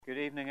Good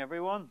evening,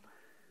 everyone.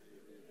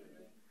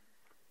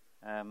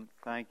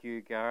 Thank you,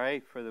 Gary,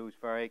 for those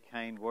very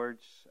kind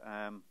words.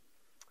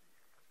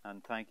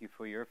 And thank you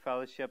for your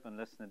fellowship and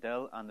listening to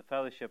Dill and the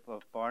fellowship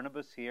of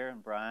Barnabas here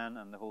and Brian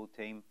and the whole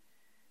team.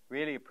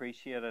 Really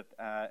appreciate it.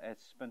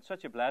 It's been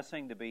such a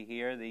blessing to be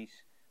here.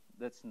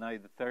 That's now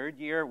the third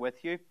year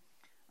with you.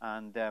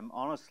 And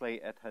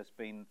honestly, it has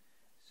been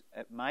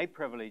my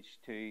privilege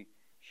to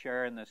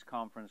share in this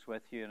conference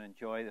with you and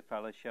enjoy the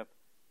fellowship,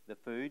 the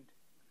food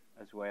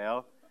as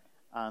well,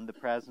 and the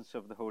presence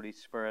of the Holy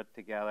Spirit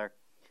together.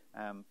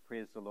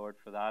 Praise the Lord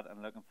for that,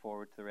 and looking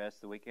forward to the rest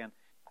of the weekend.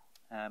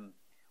 I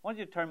want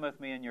you to turn with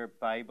me in your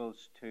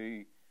Bibles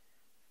to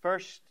 1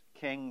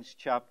 Kings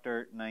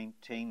chapter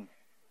 19.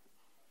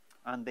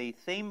 And the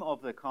theme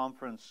of the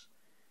conference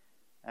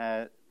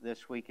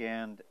this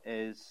weekend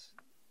is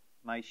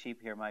My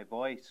Sheep Hear My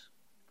Voice.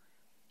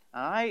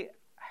 And I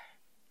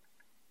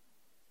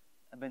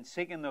have been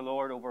seeking the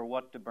Lord over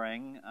what to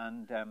bring,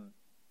 and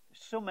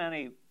so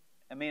many.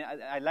 I mean,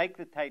 I like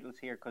the titles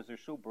here because they're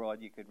so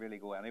broad you could really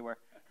go anywhere.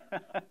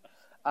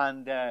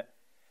 And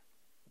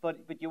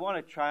but you want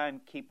to try and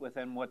keep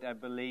within what I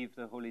believe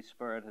the Holy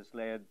Spirit has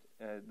led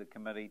the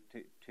committee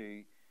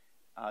to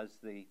as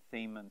the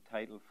theme and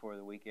title for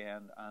the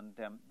weekend. And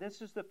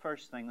this is the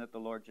first thing that the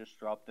Lord just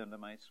dropped into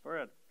my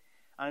spirit.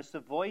 And it's the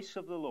voice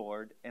of the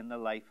Lord in the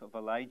life of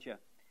Elijah.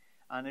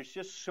 And there's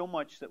just so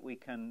much that we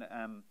can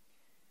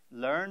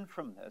learn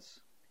from this.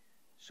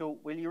 So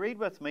will you read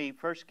with me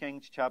 1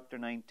 Kings chapter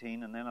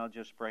 19, and then I'll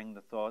just bring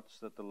the thoughts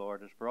that the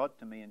Lord has brought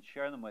to me and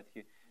share them with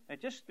you. Now,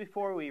 just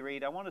before we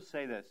read, I want to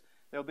say this.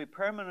 There'll be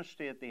prayer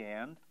ministry at the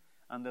end,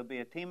 and there'll be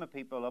a team of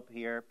people up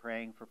here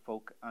praying for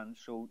folk, and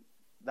so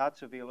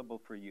that's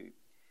available for you.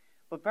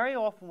 But very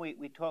often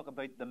we talk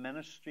about the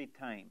ministry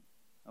time,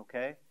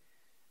 okay?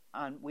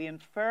 And we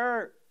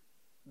infer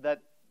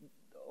that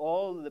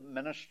all the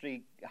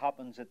ministry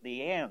happens at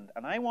the end.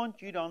 And I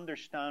want you to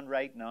understand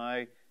right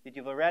now that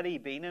you've already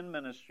been in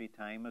ministry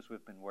time as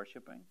we've been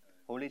worshiping.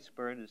 Holy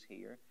Spirit is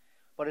here.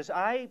 But as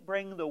I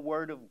bring the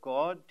Word of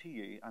God to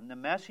you and the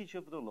message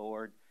of the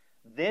Lord,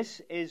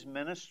 this is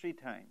ministry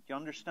time. Do you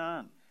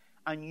understand?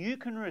 And you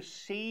can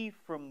receive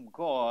from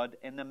God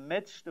in the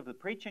midst of the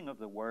preaching of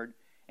the Word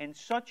in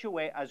such a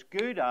way as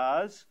good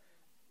as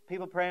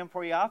people praying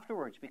for you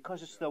afterwards,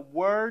 because it's the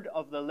Word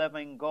of the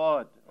living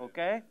God.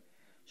 Okay?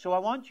 So I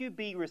want you to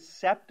be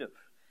receptive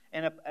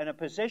in a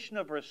position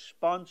of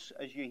response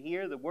as you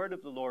hear the Word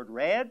of the Lord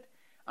read,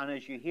 and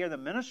as you hear the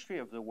ministry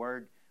of the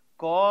Word.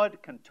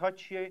 God can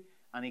touch you,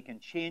 and He can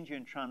change you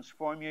and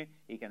transform you.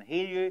 He can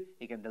heal you,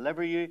 He can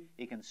deliver you,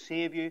 He can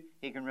save you,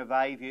 He can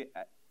revive you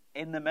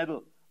in the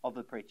middle of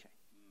the preaching.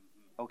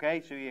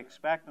 Okay, so you're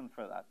expecting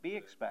for that. Be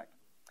expectant.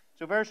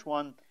 So verse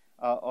 1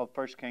 of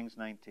 1 Kings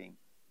 19.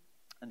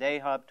 And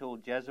Ahab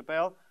told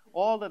Jezebel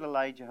all that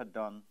Elijah had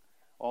done,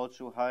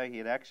 also how he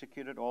had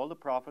executed all the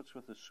prophets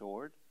with the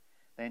sword.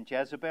 Then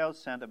Jezebel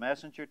sent a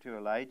messenger to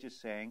Elijah,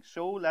 saying,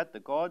 So let the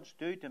gods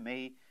do to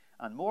me,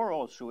 and more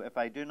also, if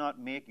I do not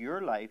make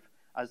your life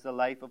as the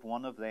life of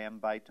one of them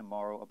by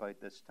tomorrow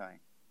about this time.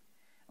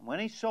 And when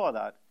he saw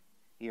that,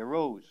 he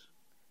arose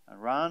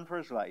and ran for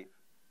his life,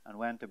 and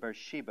went to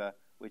Beersheba,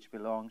 which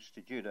belongs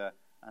to Judah,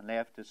 and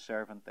left his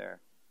servant there.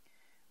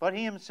 But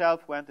he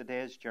himself went a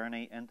day's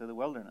journey into the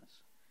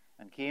wilderness,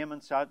 and came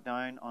and sat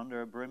down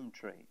under a broom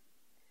tree.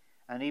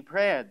 And he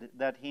prayed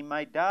that he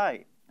might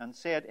die, and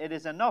said, It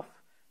is enough.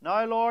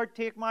 Now, Lord,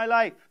 take my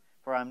life,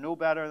 for I am no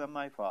better than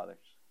my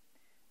fathers.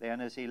 Then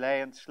as he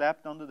lay and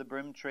slept under the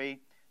broom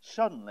tree,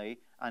 suddenly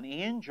an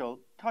angel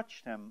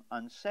touched him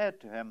and said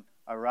to him,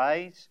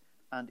 Arise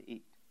and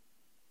eat.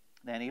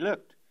 Then he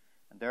looked,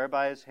 and there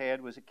by his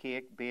head was a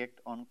cake baked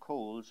on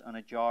coals and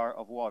a jar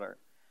of water.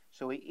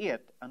 So he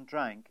ate and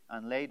drank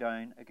and lay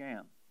down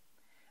again.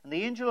 And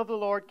the angel of the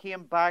Lord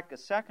came back a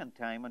second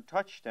time and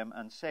touched him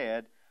and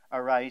said,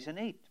 Arise and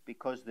eat,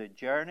 because the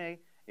journey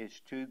is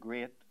too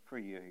great for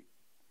you.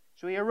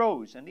 So he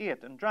arose and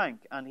ate and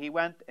drank, and he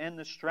went in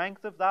the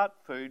strength of that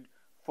food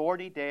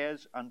 40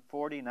 days and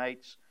 40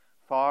 nights,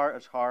 far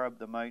as Horeb,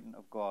 the mountain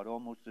of God,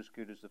 almost as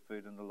good as the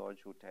food in the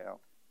Lord's hotel.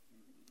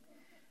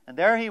 And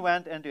there he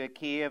went into a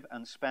cave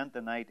and spent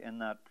the night in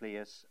that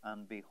place,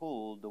 and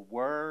behold, the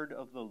word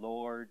of the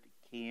Lord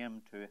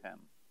came to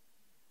him.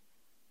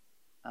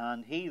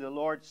 And he, the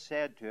Lord,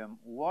 said to him,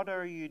 What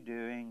are you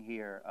doing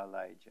here,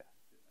 Elijah?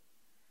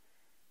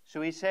 So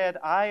he said,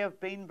 I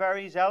have been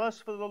very zealous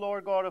for the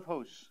Lord God of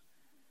hosts.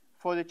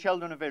 For the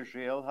children of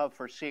Israel have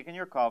forsaken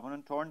your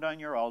covenant, torn down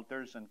your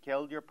altars, and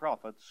killed your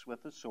prophets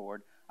with the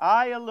sword.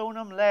 I alone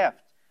am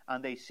left,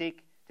 and they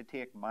seek to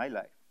take my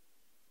life.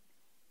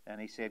 Then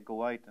he said,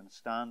 Go out and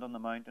stand on the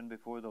mountain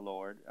before the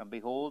Lord. And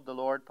behold, the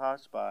Lord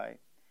passed by,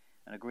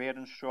 and a great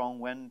and strong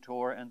wind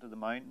tore into the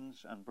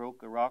mountains, and broke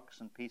the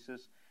rocks in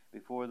pieces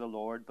before the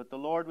Lord. But the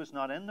Lord was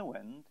not in the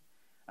wind.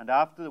 And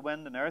after the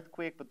wind an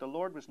earthquake, but the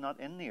Lord was not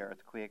in the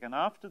earthquake. And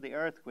after the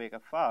earthquake a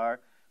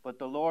fire, but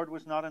the Lord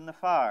was not in the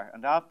fire.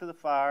 And after the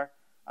fire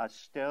a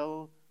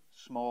still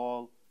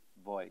small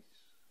voice.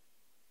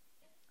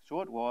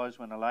 So it was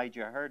when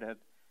Elijah heard it,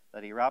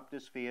 that he wrapped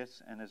his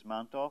face in his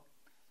mantle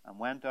and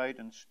went out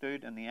and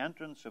stood in the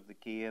entrance of the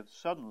cave.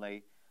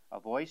 Suddenly a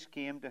voice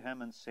came to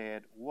him and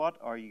said, "What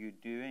are you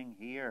doing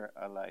here,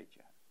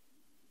 Elijah?"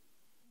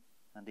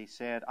 And he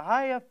said,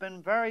 "I have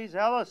been very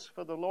zealous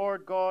for the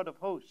Lord God of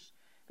hosts,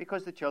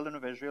 because the children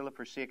of Israel have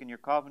forsaken your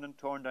covenant,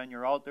 torn down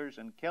your altars,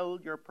 and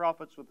killed your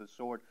prophets with the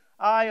sword.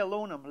 I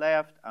alone am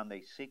left, and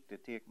they seek to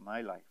take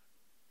my life."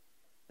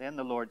 Then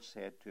the Lord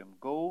said to him,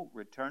 "Go,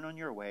 return on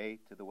your way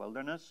to the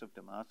wilderness of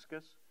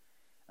Damascus,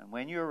 and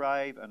when you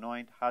arrive,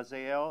 anoint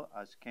Hazael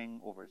as king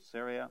over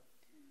Syria.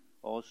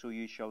 Also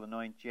you shall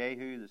anoint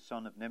Jehu, the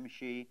son of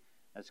Nimshi,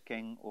 as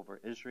king over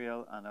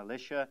Israel, and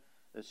Elisha,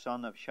 the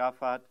son of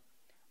Shaphat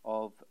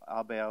of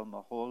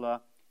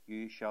Abel-Meholah,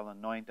 you shall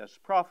anoint as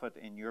prophet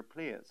in your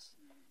place.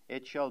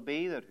 It shall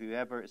be that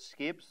whoever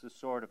escapes the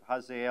sword of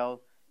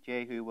Hazael,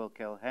 Jehu will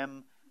kill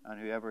him, and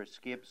whoever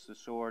escapes the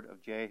sword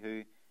of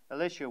Jehu,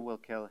 Elisha will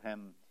kill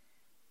him.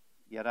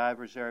 Yet I have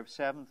reserved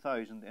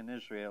 7,000 in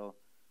Israel,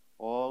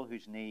 all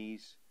whose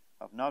knees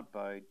have not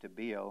bowed to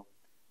Baal,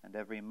 and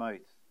every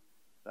mouth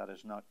that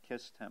has not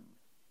kissed him."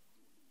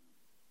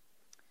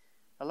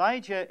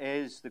 Elijah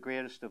is the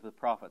greatest of the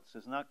prophets,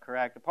 isn't that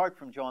correct? Apart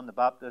from John the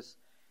Baptist,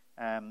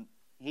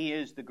 he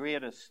is the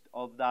greatest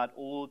of that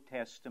Old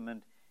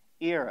Testament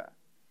era.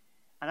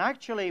 And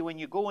actually, when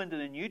you go into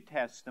the New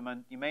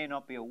Testament, you may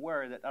not be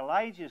aware that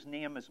Elijah's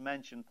name is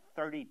mentioned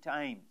 30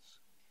 times.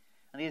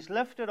 And he is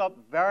lifted up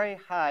very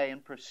high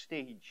in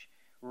prestige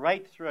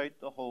right throughout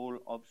the whole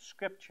of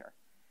Scripture.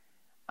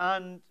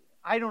 And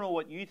I don't know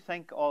what you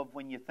think of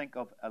when you think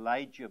of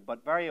Elijah,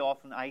 but very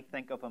often I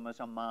think of him as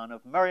a man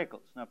of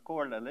miracles. Now, of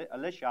course,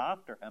 Elisha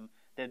after him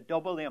did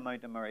double the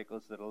amount of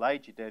miracles that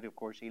Elijah did. Of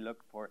course, he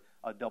looked for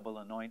a double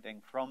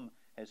anointing from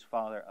his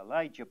father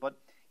Elijah. But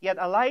yet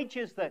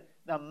Elijah is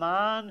the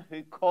man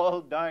who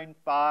called down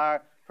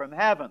fire from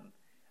heaven.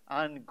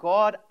 And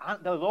God,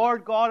 the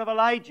Lord God of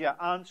Elijah,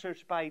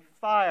 answers by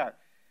fire.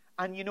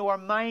 And you know, our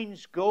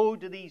minds go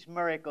to these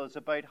miracles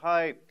about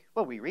how,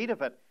 well, we read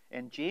of it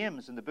in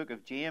James, in the book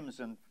of James,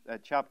 in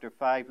chapter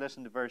 5,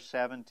 listen to verse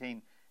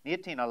 17 and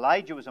 18.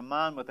 Elijah was a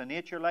man with a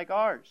nature like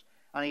ours,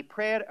 and he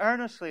prayed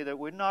earnestly that it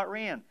would not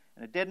rain.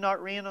 And it did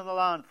not rain on the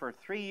land for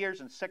 3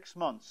 years and 6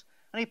 months.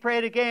 And he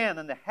prayed again,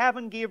 and the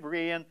heaven gave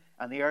rain,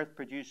 and the earth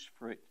produced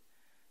fruit.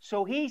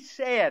 So he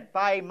said,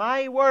 "By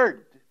my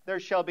word there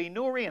shall be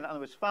no rain." And there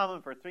was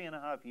famine for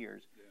 3.5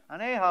 years. Yeah.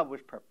 And Ahab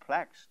was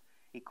perplexed.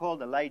 He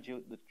called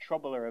Elijah the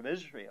troubler of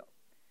Israel.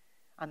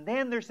 And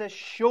then there's this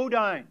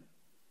showdown.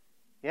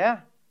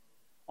 Yeah,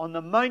 on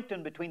the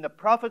mountain between the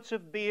prophets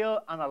of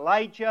Baal and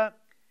Elijah,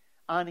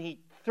 and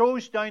he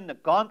throws down the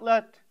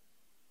gauntlet,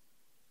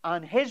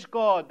 and his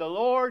God, the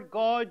Lord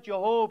God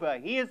Jehovah,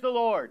 he is the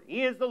Lord,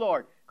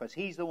 because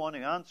he's the one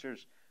who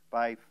answers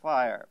by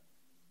fire.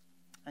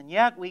 And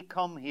yet we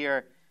come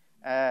here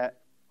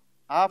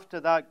after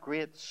that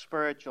great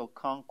spiritual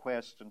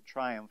conquest and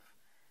triumph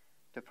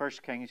to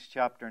 1 Kings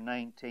chapter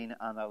 19,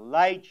 and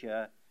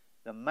Elijah,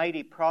 the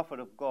mighty prophet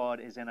of God,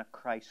 is in a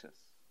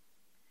crisis.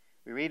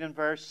 We read in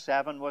verse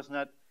 7, wasn't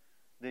it?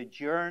 The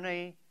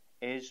journey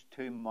is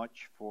too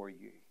much for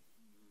you.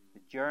 The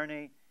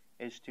journey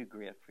is too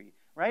great for you.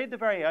 Right at the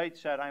very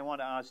outset, I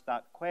want to ask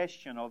that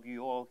question of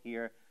you all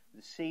here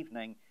this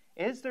evening.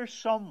 Is there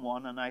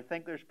someone, and I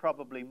think there's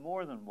probably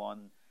more than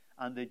one,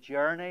 and the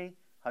journey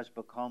has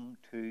become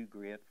too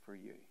great for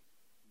you?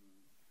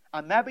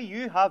 And maybe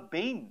you have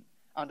been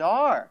and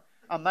are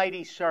a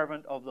mighty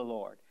servant of the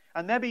Lord.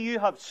 And maybe you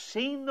have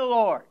seen the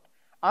Lord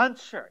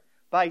answer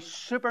by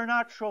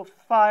supernatural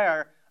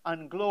fire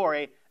and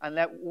glory, and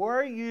that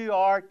where you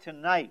are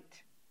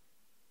tonight,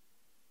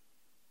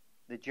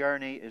 the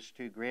journey is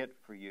too great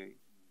for you.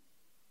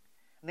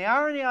 And the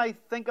irony I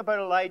think about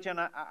Elijah, and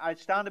I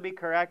stand to be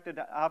corrected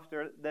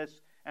after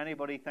this.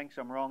 Anybody thinks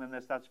I'm wrong in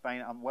this, that's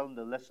fine. I'm willing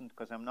to listen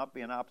because I'm not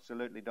being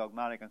absolutely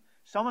dogmatic on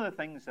some of the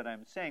things that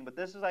I'm saying. But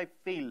this is, I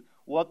feel,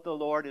 what the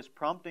Lord is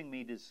prompting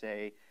me to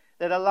say,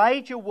 that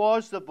Elijah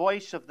was the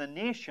voice of the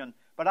nation,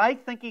 but I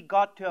think he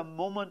got to a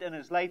moment in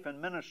his life and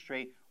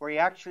ministry where he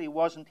actually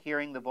wasn't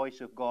hearing the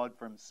voice of God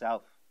for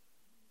himself.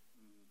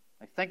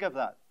 Now think of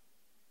that.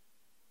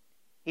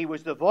 He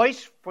was the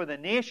voice for the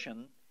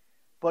nation,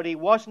 but he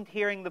wasn't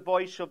hearing the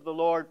voice of the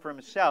Lord for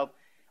himself.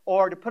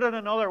 Or to put it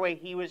another way,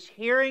 he was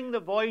hearing the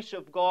voice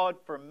of God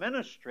for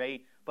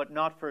ministry, but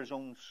not for his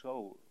own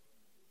soul.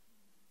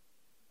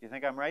 Do you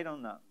think I'm right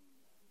on that?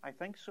 I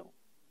think so.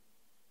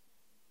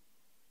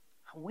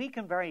 We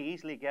can very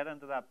easily get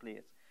into that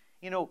place.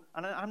 You know,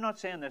 and I'm not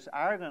saying this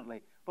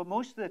arrogantly, but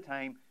most of the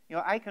time, you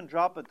know, I can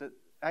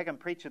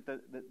preach at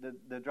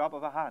the drop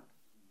of a hat.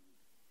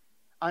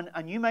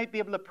 And you might be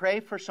able to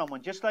pray for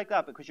someone just like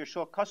that because you're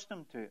so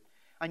accustomed to it.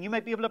 And you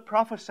might be able to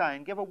prophesy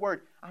and give a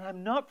word. And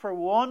I'm not for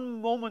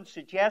one moment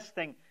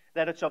suggesting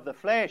that it's of the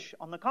flesh.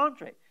 On the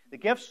contrary, the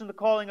gifts and the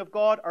calling of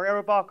God are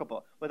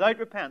irrevocable. Without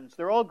repentance,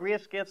 they're all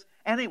grace gifts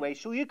anyway,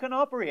 so you can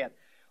operate.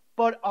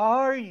 But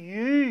are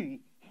you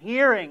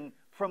hearing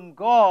from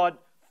God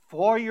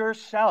for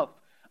yourself?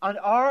 And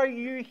are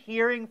you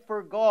hearing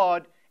for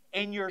God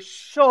in your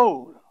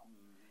soul?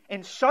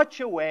 in such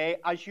a way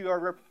as you are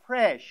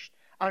refreshed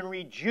and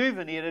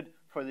rejuvenated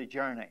for the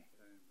journey.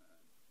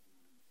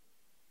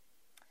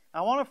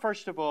 I want to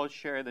first of all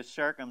share the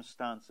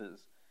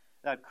circumstances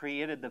that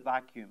created the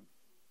vacuum.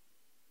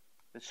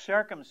 The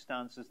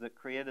circumstances that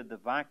created the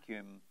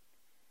vacuum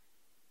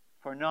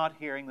for not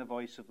hearing the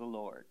voice of the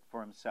Lord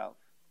for himself.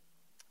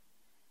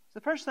 So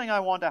the first thing I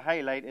want to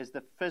highlight is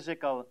the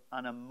physical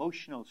and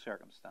emotional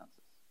circumstances.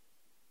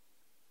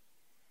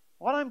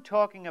 What I'm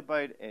talking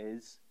about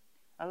is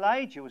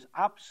Elijah was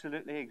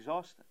absolutely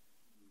exhausted,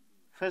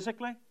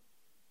 physically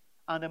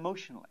and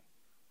emotionally.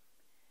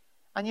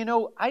 And you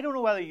know, I don't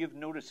know whether you've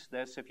noticed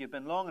this, if you've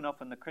been long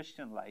enough in the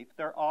Christian life,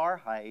 there are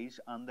highs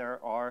and there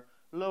are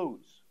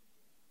lows.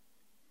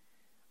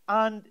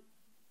 And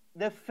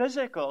the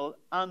physical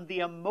and the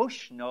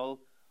emotional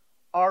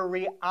are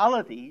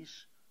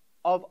realities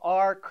of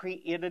our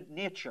created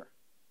nature.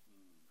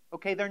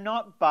 Okay, they're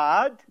not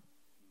bad,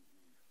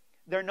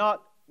 they're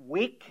not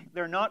weak,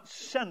 they're not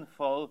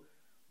sinful,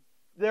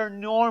 they're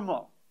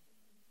normal.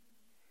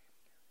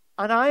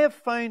 And I have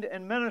found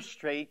in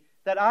ministry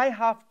that I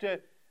have to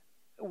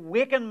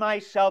waken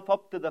myself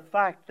up to the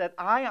fact that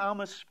I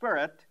am a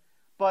spirit,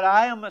 but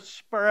I am a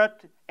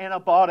spirit in a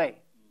body.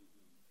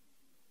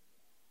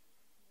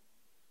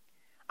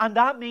 And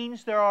that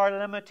means there are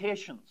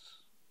limitations.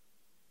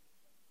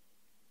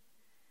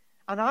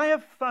 And I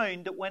have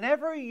found that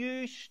whenever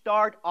you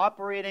start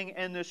operating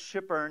in the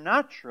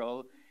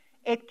supernatural,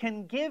 it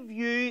can give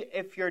you,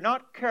 if you're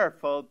not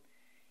careful,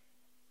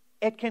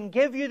 it can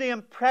give you the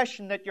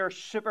impression that you're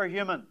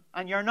superhuman,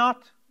 and you're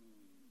not.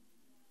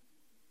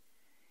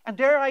 And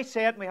dare I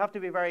say it, and we have to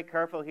be very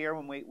careful here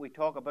when we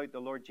talk about the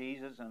Lord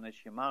Jesus and his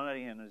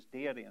humanity and his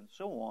deity and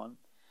so on.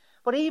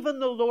 But even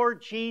the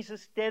Lord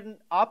Jesus didn't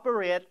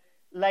operate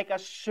like a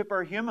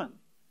superhuman.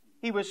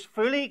 He was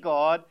fully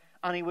God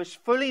and he was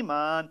fully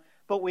man,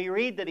 but we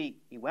read that he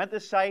went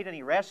aside and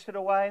he rested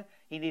a while.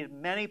 He needed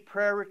many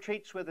prayer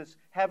retreats with his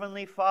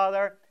heavenly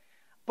Father.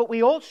 But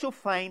we also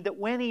find that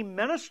when he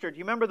ministered,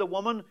 you remember the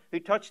woman who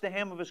touched the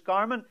hem of his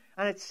garment?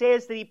 And it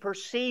says that he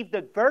perceived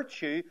that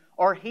virtue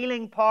or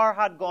healing power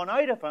had gone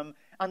out of him.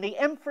 And the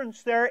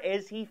inference there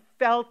is he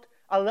felt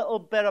a little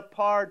bit of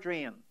power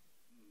drain.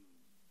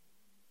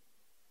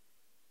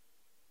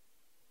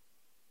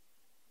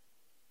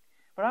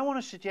 But I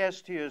want to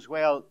suggest to you as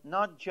well,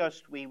 not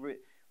just we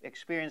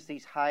experience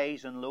these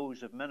highs and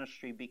lows of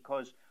ministry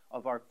because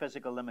of our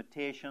physical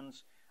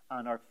limitations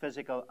and our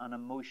physical and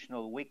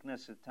emotional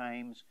weakness at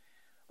times.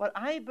 But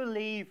I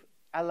believe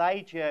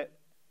Elijah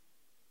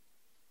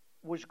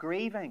was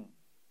grieving.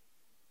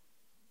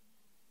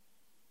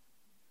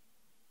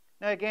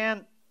 Now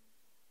again,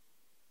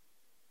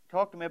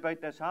 talk to me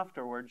about this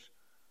afterwards.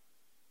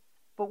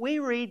 But we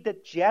read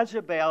that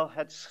Jezebel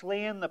had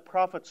slain the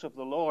prophets of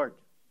the Lord.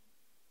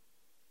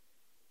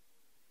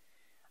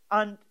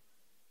 And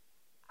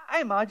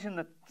I imagine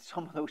that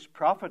some of those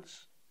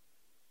prophets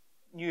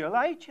knew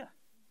Elijah,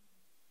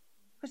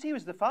 because he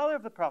was the father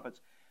of the prophets.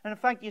 And in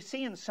fact, you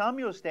see in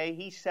Samuel's day,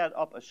 he set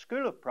up a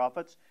school of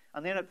prophets,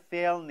 and then it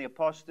fell in the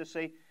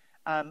apostasy.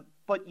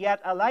 But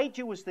yet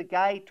Elijah was the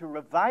guy to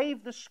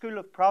revive the school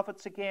of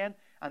prophets again,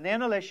 and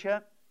then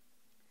Elisha.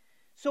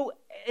 So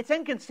it's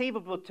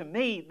inconceivable to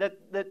me that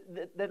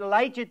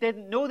Elijah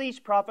didn't know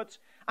these prophets,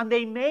 and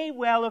they may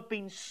well have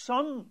been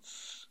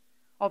sons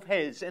of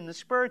his in the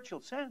spiritual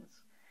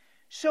sense.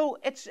 So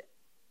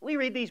we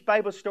read these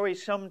Bible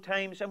stories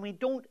sometimes and we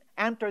don't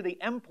enter the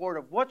import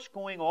of what's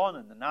going on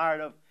in the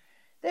narrative.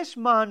 This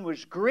man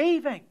was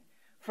grieving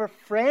for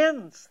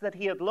friends that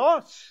he had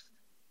lost.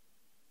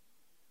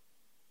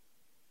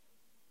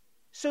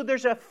 So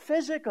there's a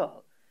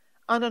physical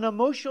and an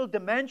emotional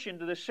dimension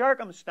to the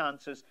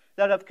circumstances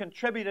that have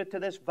contributed to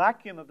this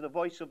vacuum of the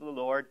voice of the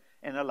Lord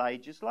in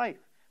Elijah's life.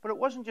 But it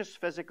wasn't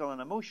just physical and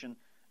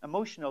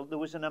emotional. There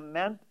was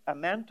a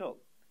mental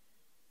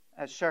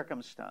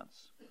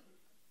circumstance.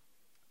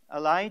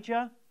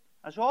 Elijah,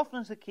 as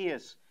often is the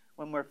case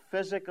when we're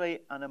physically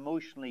and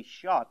emotionally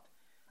shot,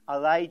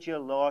 Elijah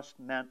lost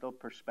mental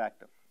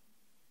perspective.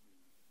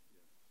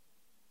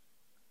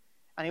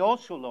 And he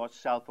also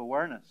lost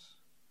self-awareness.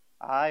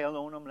 I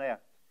alone am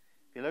left.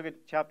 If you look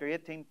at chapter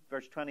 18,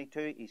 verse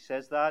 22, he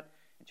says that.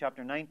 In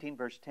chapter 19,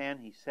 verse 10,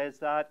 he says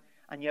that.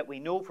 And yet we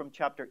know from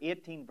chapter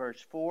 18,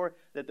 verse 4,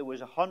 that there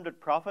was 100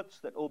 prophets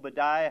that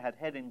Obadiah had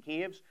hid in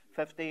caves,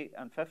 50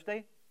 and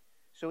 50.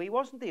 So he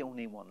wasn't the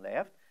only one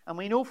left. And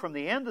we know from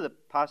the end of the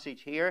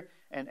passage here,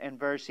 in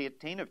verse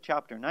 18 of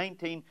chapter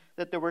 19,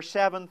 that there were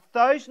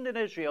 7,000 in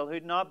Israel who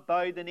had not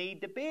bowed the knee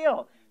to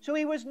Baal. So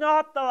he was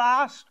not the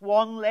last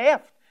one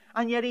left.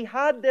 And yet he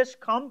had this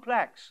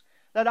complex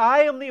that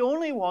I am the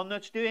only one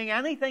that's doing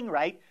anything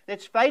right,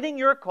 that's fighting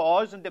your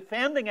cause and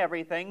defending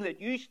everything that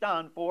you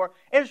stand for.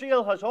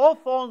 Israel has all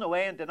fallen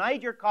away and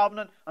denied your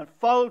covenant and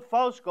followed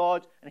false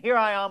gods, and here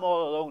I am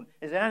all alone.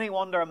 Is it any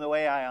wonder I'm the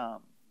way I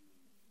am?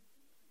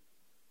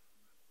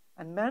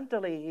 And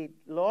mentally he'd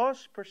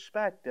lost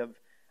perspective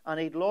and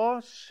he'd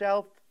lost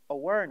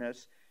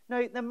self-awareness.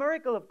 Now, the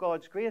miracle of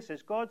God's grace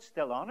is God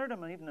still honored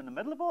him even in the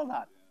middle of all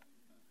that.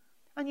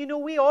 And you know,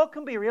 we all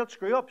can be real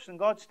screw-ups, and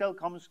God still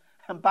comes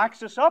and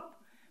backs us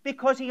up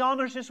because He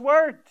honors His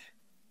word.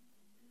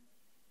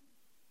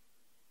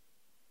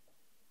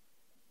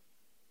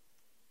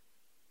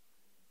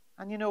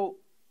 And you know,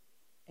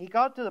 he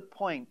got to the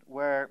point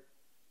where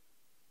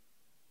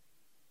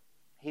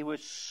he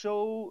was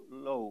so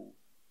low.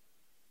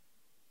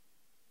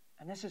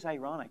 And this is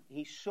ironic.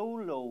 He's so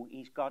low,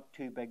 he's got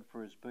too big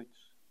for his boots.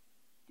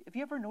 Have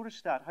you ever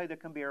noticed that? How there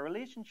can be a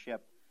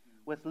relationship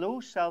with low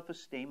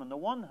self-esteem. On the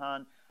one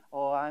hand,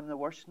 oh, I'm the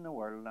worst in the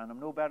world, and I'm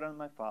no better than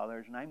my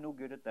fathers, and I'm no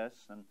good at this,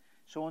 and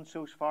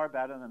so-and-so's far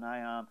better than I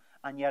am.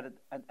 And yet,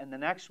 in the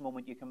next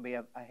moment, you can be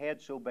a head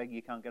so big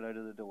you can't get out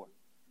of the door.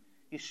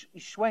 You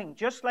swing.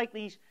 Just like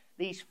these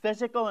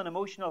physical and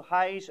emotional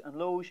highs and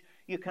lows,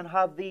 you can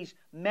have these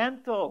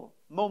mental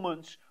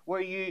moments where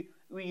you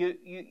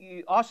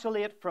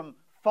oscillate from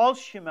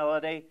false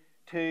humility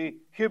to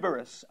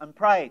hubris and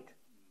pride.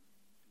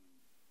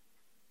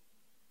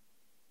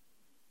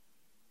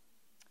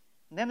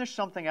 And then there's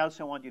something else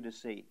I want you to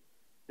see.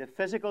 The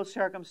physical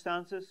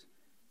circumstances,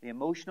 the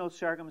emotional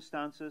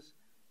circumstances,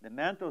 the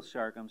mental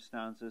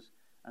circumstances,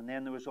 and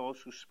then there was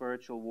also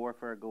spiritual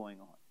warfare going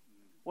on.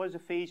 What does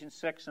Ephesians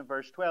 6 and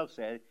verse 12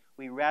 say?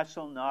 We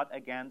wrestle not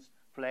against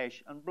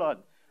flesh and blood.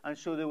 And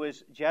so there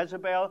was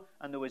Jezebel,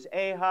 and there was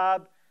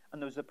Ahab,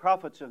 and there was the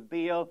prophets of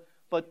Baal.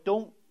 But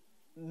don't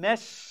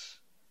miss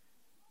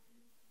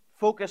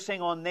focusing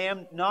on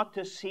them, not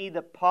to see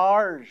the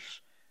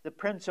powers, the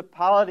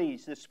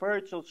principalities, the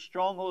spiritual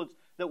strongholds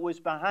that was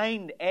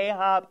behind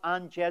Ahab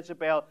and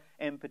Jezebel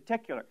in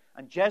particular.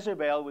 And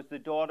Jezebel was the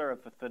daughter of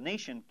a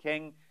Phoenician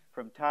king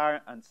from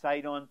Tyre and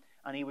Sidon.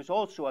 And he was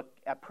also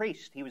a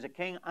priest. He was a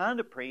king and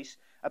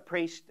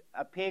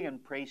a pagan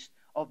priest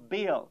of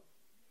Baal.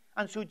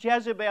 And so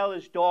Jezebel,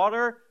 his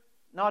daughter,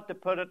 not to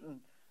put it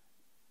in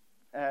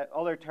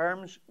other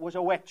terms, was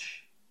a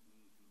witch.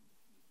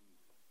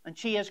 And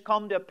she has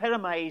come to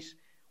epitomize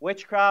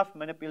witchcraft,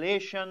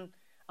 manipulation,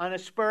 and a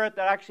spirit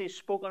that actually is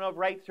spoken of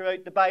right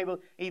throughout the Bible.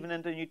 Even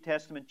in the New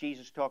Testament,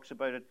 Jesus talks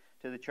about it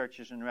to the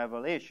churches in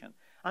Revelation.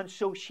 And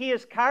so she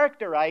is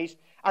characterized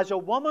as a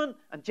woman,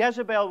 and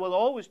Jezebel will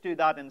always do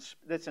that in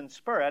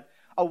spirit,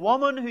 a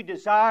woman who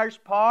desires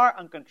power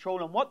and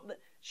control. And what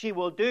she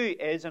will do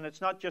is, and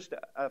it's not just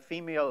a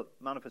female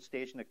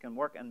manifestation, it can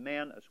work in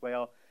men as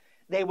well,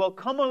 they will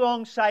come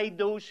alongside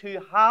those who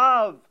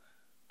have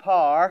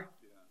power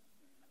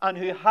and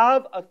who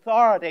have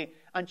authority,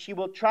 and she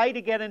will try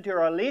to get into a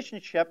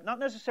relationship, not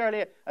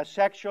necessarily a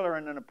sexual or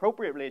an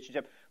inappropriate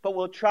relationship, but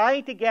will try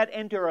to get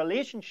into a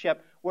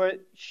relationship where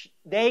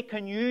they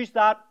can use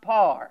that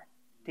power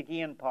to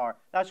gain power.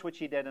 That's what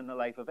she did in the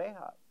life of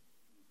Ahab.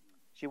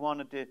 She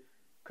wanted to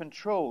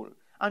control.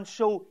 And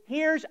so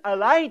here's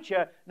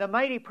Elijah, the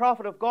mighty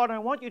prophet of God, and I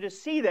want you to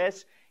see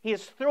this. He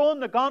has thrown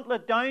the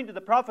gauntlet down to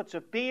the prophets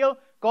of Baal.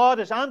 God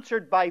has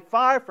answered by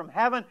fire from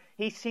heaven.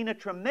 He's seen a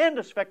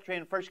tremendous victory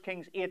in 1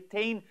 Kings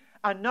 18.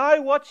 And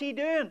now what's he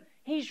doing?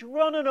 He's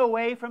running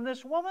away from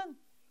this woman.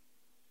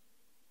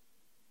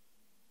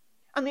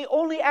 And the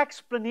only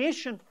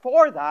explanation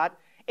for that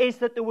is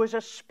that there was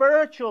a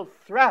spiritual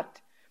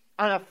threat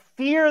and a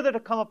fear that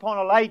had come upon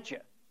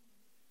Elijah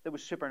that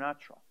was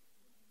supernatural.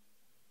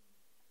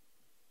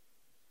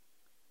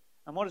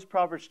 And what does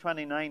Proverbs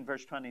 29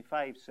 verse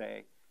 25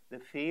 say? The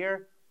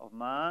fear of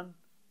man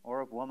or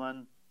of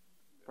woman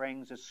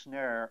brings a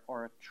snare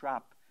or a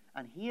trap.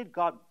 And he had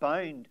got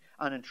bound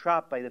and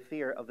entrapped by the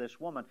fear of this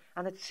woman.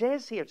 And it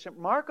says here, it's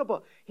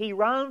remarkable, he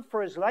ran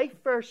for his life,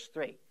 verse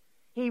 3.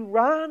 He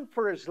ran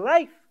for his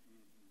life.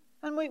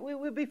 And we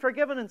would be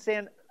forgiven in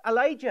saying,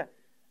 Elijah,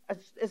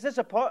 is this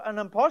an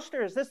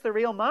imposter? Is this the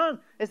real man?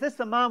 Is this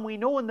the man we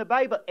know in the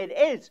Bible? It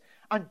is.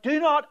 And do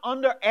not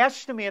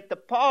underestimate the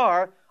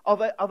power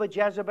of a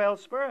Jezebel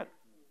spirit.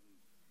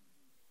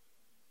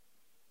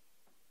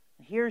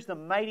 Here's the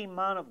mighty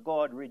man of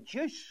God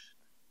reduced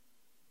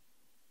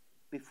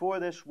before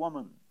this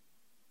woman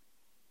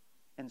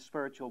in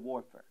spiritual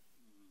warfare.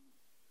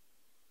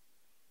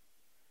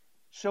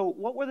 So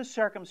what were the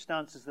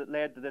circumstances that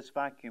led to this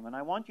vacuum? And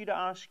I want you to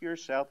ask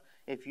yourself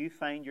if you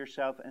find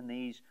yourself in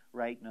these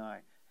right now.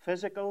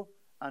 Physical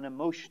and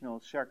emotional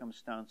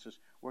circumstances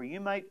where you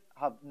might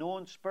have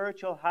known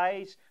spiritual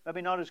highs,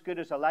 maybe not as good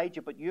as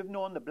Elijah, but you've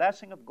known the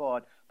blessing of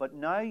God, but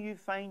now you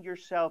find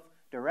yourself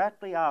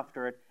directly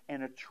after it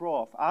in a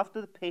trough.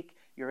 After the peak,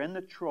 you're in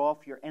the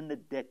trough, you're in the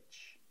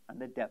ditch and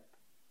the dip,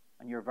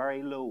 and you're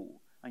very low,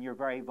 and you're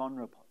very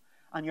vulnerable.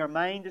 And your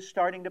mind is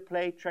starting to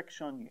play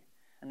tricks on you.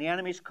 And the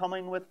enemy's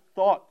coming with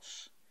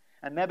thoughts.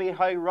 And maybe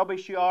how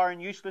rubbish you are and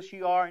useless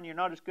you are and you're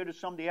not as good as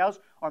somebody else.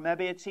 Or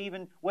maybe it's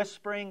even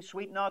whispering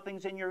sweet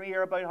nothings in your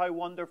ear about how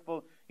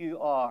wonderful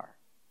you are.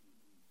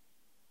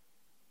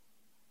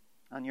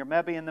 And you're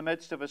maybe in the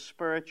midst of a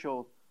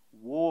spiritual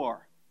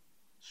war,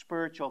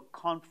 spiritual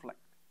conflict.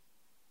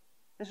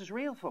 This is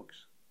real,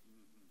 folks.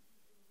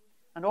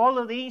 And all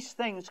of these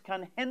things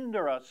can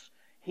hinder us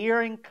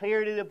hearing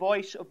clearly the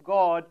voice of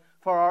God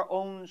for our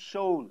own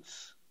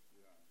souls.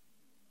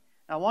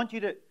 I want you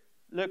to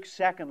look,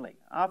 secondly,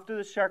 after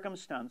the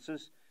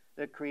circumstances,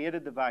 that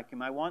created the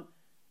vacuum, I want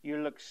you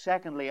to look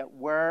secondly at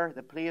where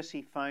the place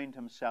he found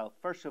himself.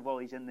 First of all,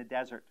 he's in the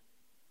desert.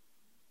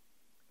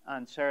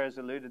 And Sarah's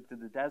alluded to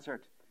the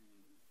desert.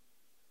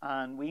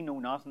 And we know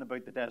nothing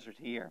about the desert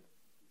here.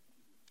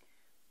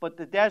 But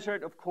the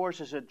desert, of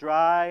course, is a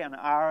dry and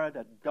arid,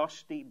 a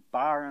dusty,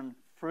 barren,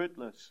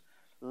 fruitless,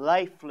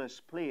 lifeless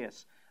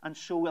place. And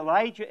so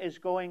Elijah is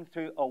going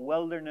through a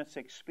wilderness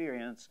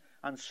experience,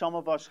 and some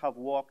of us have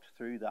walked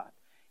through that.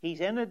 He's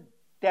in a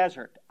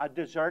desert, a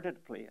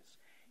deserted place.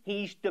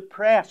 He's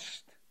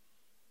depressed.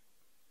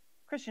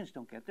 Christians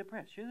don't get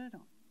depressed, they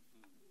don't.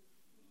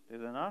 Do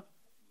they not?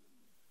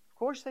 Of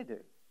course they do.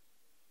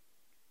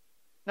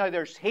 Now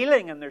there's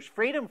healing and there's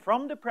freedom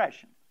from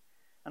depression.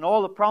 And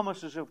all the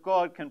promises of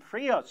God can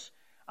free us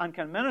and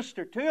can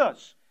minister to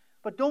us.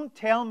 But don't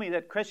tell me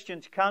that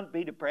Christians can't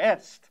be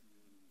depressed.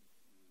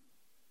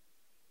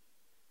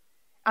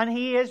 And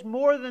he is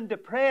more than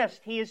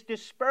depressed. He is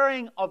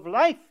despairing of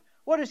life.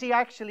 What does he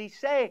actually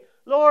say?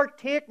 Lord,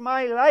 take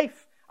my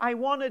life. I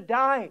want to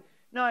die.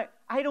 Now,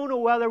 I don't know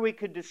whether we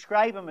could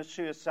describe him as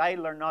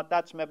suicidal or not.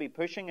 That's maybe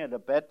pushing it a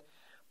bit.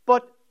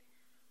 But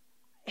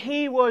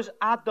he was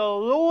at the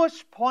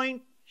lowest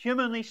point,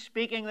 humanly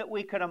speaking, that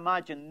we could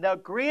imagine. The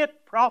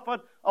great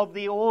prophet of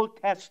the Old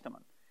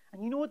Testament.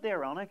 And you know what the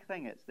ironic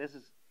thing is? It's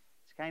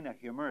kind of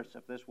humorous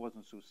if this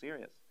wasn't so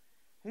serious.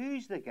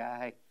 Who's the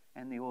guy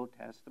in the Old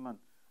Testament,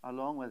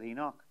 along with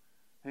Enoch,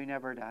 who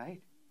never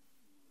died?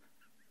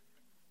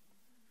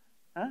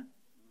 Huh?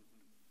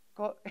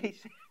 God, he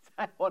says,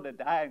 I want to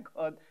die.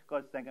 And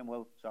God's thinking,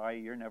 well, sorry,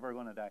 you're never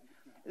going to die.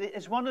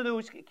 It's one of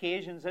those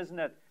occasions, isn't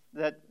it,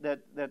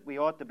 that we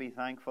ought to be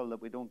thankful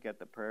that we don't get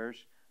the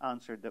prayers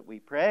answered that we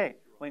pray.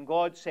 When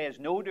God says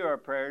no to our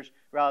prayers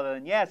rather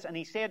than yes. And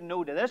he said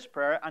no to this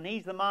prayer, and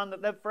he's the man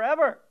that lived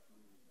forever.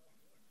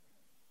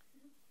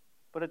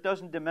 But it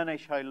doesn't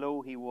diminish how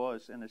low he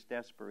was in his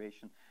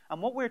desperation.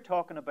 And what we're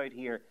talking about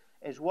here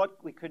is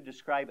what we could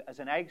describe as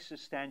an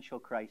existential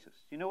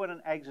crisis. Do you know what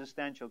an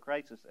existential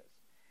crisis is?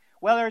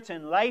 Whether it's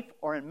in life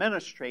or in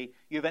ministry,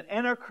 you have an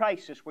inner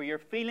crisis where you're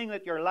feeling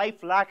that your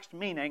life lacks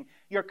meaning,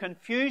 you're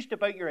confused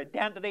about your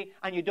identity,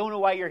 and you don't know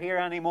why you're here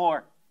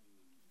anymore.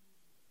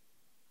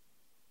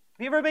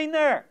 Have you ever been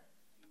there?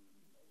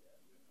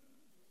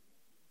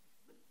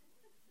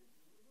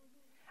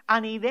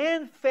 And he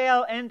then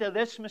fell into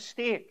this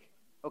mistake.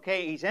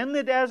 Okay, he's in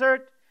the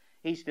desert,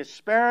 he's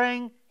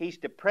despairing, he's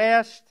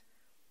depressed.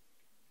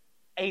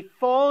 He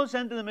falls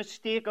into the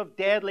mistake of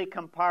deadly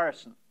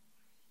comparison.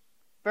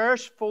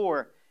 Verse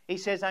 4, he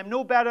says, I'm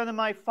no better than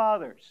my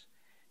fathers.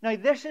 Now,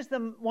 this is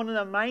one of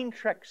the mind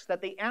tricks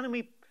that the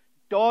enemy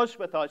does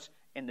with us,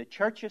 in the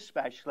church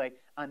especially,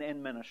 and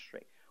in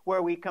ministry,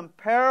 where we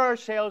compare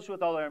ourselves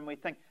with others and we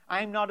think,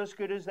 I'm not as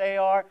good as they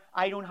are,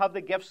 I don't have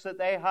the gifts that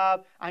they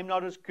have, I'm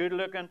not as good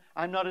looking,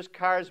 I'm not as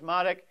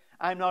charismatic,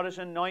 I'm not as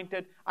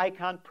anointed, I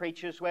can't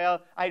preach as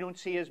well, I don't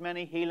see as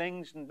many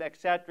healings, and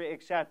etc.,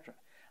 etc.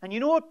 And you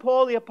know what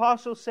Paul the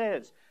Apostle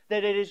says?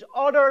 That it is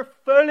utter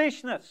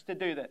foolishness to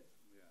do this.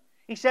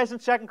 He says in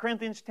 2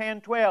 Corinthians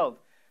 10:12,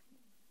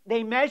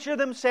 they measure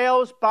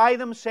themselves by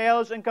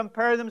themselves and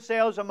compare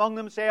themselves among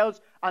themselves,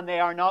 and they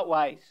are not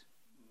wise.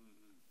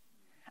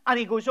 And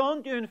he goes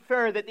on to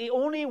infer that the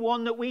only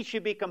one that we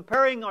should be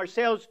comparing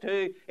ourselves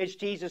to is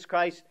Jesus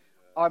Christ,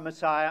 our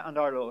Messiah and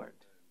our Lord.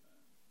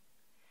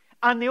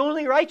 And the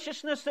only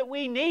righteousness that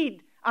we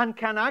need and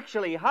can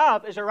actually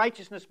have is a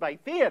righteousness by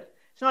faith.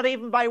 It's not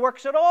even by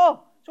works at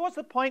all. So what's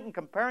the point in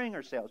comparing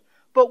ourselves?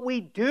 But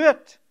we do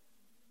it.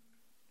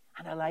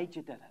 And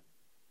Elijah did it.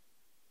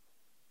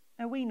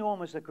 Now we know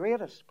him as the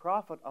greatest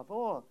prophet of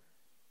all.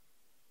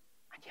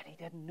 And yet he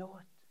didn't know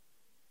it.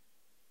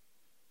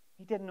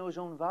 He didn't know his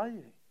own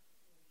value.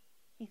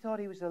 He thought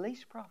he was the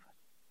least prophet.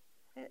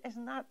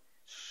 Isn't that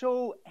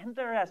so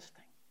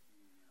interesting?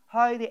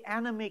 How the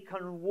enemy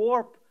can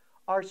warp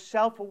our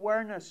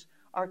self-awareness,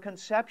 our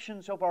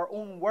conceptions of our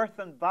own worth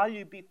and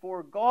value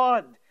before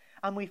God.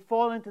 And we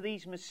fall into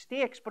these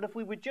mistakes. But if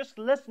we would just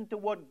listen to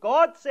what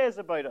God says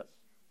about us,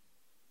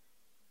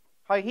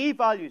 how he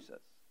values us.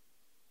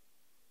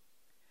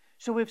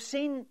 So we've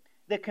seen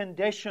the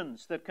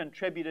conditions that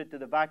contributed to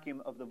the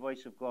vacuum of the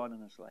voice of God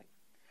in his life.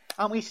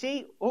 And we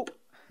see,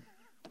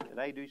 did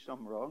I do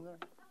something wrong there?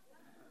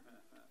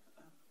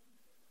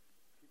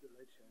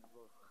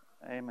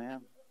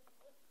 Amen.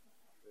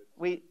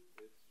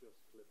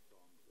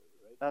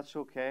 That's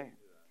okay.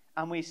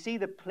 And we see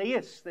the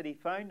place that he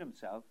found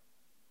himself.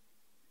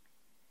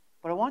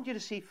 But I want you to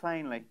see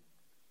finally,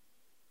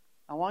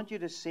 I want you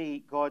to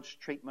see God's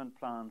treatment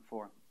plan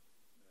for him.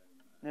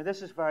 Now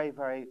this is very,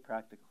 very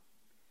practical.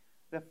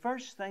 The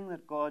first thing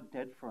that God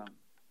did for him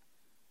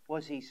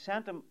was he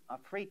sent him a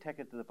free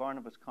ticket to the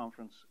Barnabas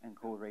conference in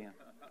Coleraine.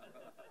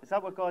 Is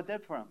that what God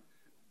did for him?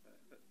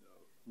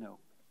 No.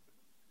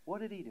 What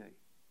did he do?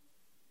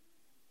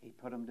 He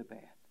put him to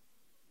bed.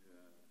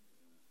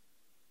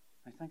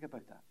 Now think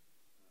about that.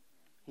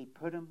 He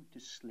put him to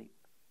sleep.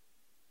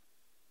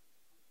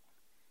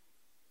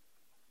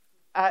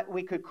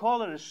 We could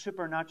call it a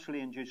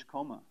supernaturally induced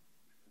coma.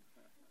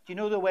 Do you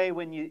know the way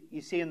when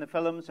you see in the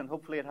films, and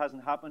hopefully it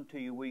hasn't happened to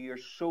you, where you're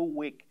so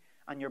weak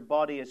and your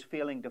body is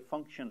failing to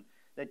function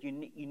that you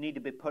need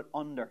to be put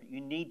under.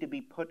 You need to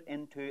be put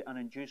into an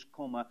induced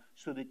coma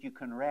so that you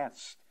can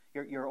rest.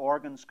 Your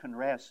organs can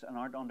rest and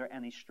aren't under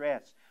any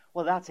stress.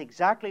 Well, that's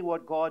exactly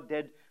what God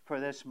did for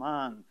this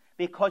man,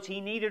 because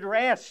he needed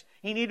rest.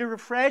 He needed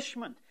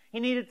refreshment. He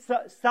needed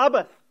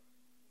Sabbath.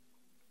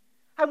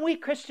 And we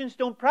Christians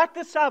don't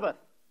practice Sabbath.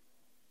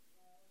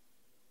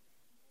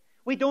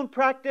 We don't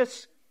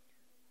practice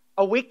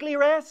a weekly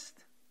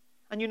rest.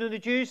 And you know, the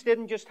Jews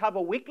didn't just have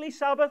a weekly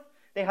Sabbath.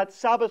 They had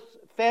Sabbath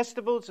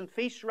festivals and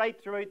feasts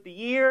right throughout the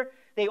year.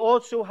 They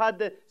also had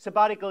the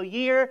sabbatical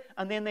year,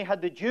 and then they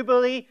had the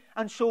Jubilee.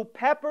 And so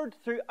peppered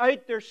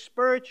throughout their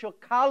spiritual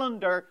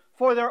calendar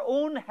for their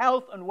own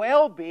health and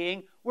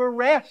well-being were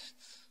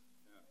rests.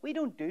 We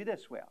don't do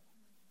this well.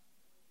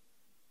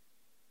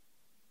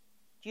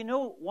 Do you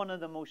know one of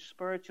the most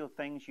spiritual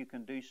things you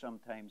can do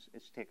sometimes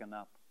is take a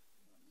nap?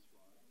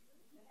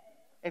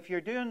 If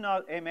you're doing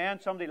that, amen,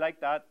 somebody like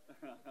that.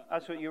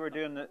 That's what you were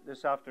doing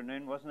this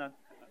afternoon, wasn't it?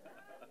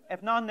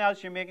 If nothing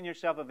else, you're making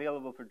yourself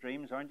available for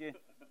dreams, aren't you?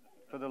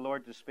 For the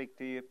Lord to speak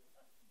to you.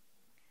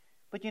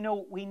 But you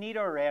know, we need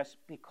our rest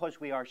because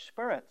we are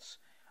spirits.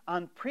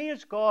 And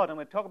praise God, and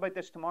we'll talk about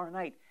this tomorrow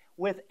night,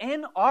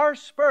 within our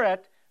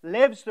spirit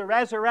lives the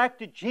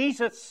resurrected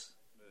Jesus.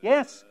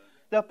 Yes,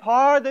 the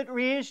power that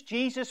raised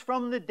Jesus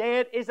from the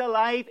dead is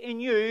alive in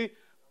you.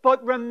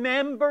 But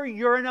remember,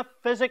 you're in a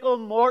physical,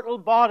 mortal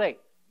body.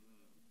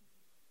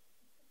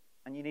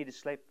 And you need to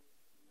sleep.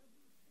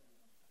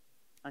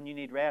 And you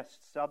need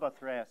rest,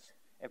 Sabbath rest,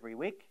 every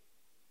week.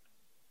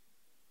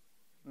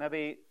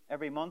 Maybe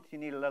every month you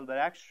need a little bit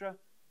extra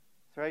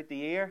throughout the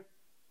year. Do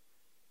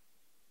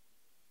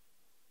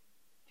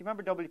you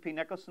remember W.P.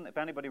 Nicholson? If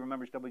anybody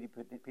remembers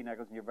W.P.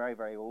 Nicholson, you're very,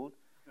 very old.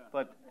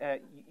 But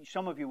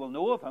some of you will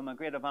know of him, a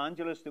great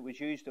evangelist that was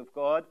used of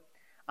God.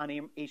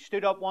 And he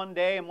stood up one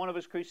day in one of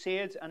his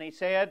crusades and he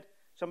said,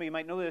 some of you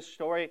might know this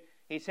story,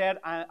 he said,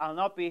 I'll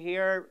not be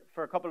here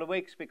for a couple of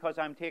weeks because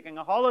I'm taking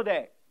a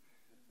holiday.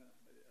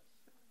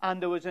 And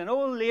there was an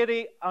old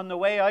lady on the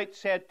way out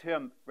said to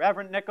him,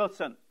 Reverend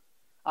Nicholson,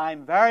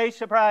 I'm very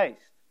surprised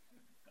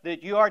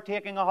that you are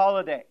taking a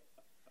holiday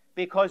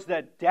because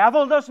the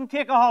devil doesn't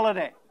take a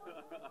holiday.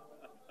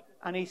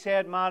 And he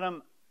said,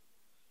 Madam,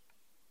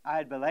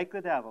 I'd be like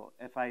the devil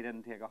if I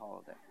didn't take a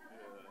holiday.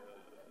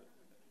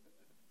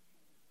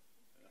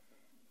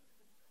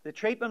 The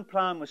treatment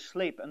plan was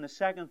sleep, and the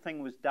second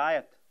thing was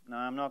diet. Now,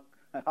 I'm not,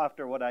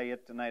 after what I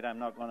ate tonight, I'm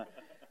not going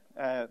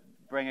to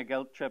bring a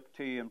guilt trip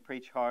to you and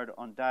preach hard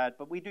on diet,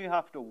 but we do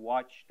have to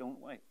watch,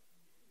 don't we?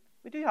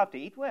 We do have to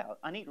eat well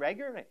and eat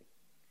regularly.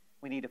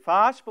 We need to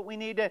fast, but we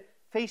need to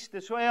feast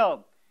as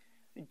well.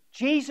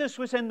 Jesus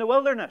was in the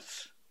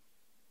wilderness.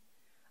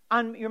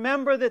 And you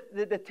remember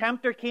that the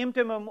tempter came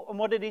to him, and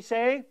what did he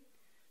say?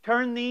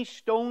 Turn these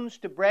stones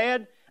to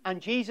bread.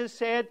 And Jesus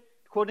said,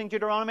 quoting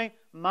Deuteronomy,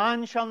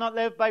 man shall not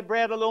live by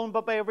bread alone,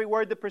 but by every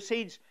word that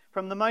proceeds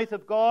from the mouth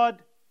of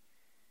God.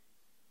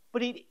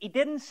 But he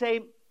didn't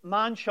say,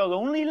 man shall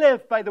only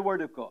live by the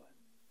word of God.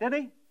 Did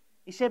he?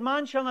 He said,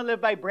 man shall not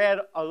live by bread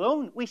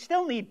alone. We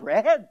still need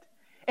bread.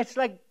 It's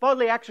like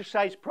bodily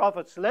exercise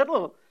profits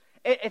little.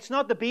 It's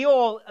not the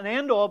be-all and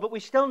end-all, but we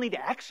still need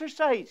to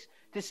exercise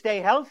to stay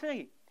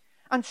healthy.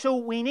 And so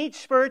we need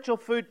spiritual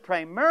food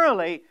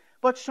primarily,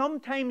 but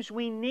sometimes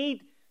we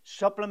need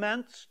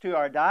supplements to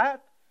our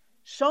diet.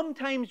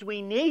 Sometimes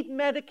we need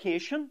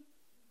medication.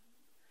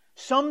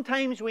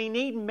 Sometimes we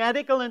need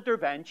medical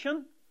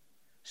intervention.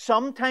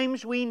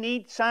 Sometimes we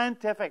need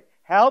scientific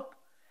help.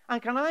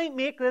 And can I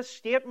make this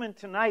statement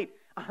tonight?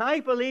 I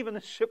believe in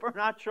the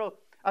supernatural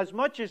as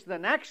much as the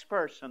next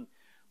person.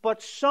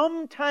 But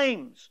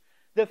sometimes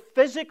the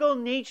physical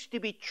needs to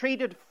be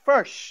treated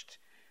first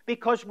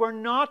because we're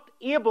not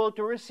able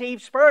to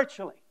receive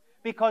spiritually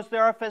because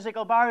there are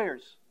physical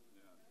barriers.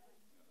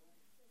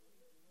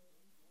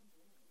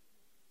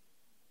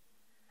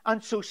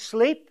 And so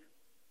sleep,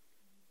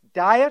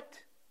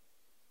 diet,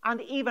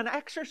 and even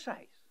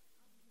exercise.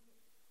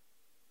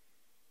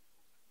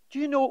 Do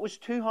you know it was a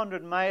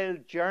 200-mile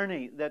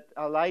journey that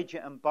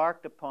Elijah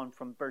embarked upon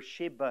from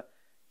Beersheba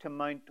to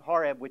Mount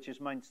Horeb, which is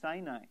Mount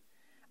Sinai?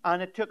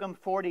 And it took him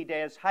 40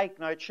 days hike.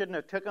 Now, it shouldn't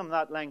have took him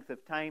that length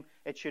of time.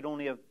 It should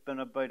only have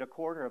been about a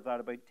quarter of that,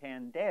 about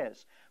 10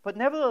 days. But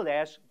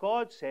nevertheless,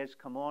 God says,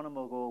 come on and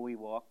we'll go a wee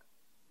walk.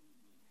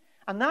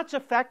 And that's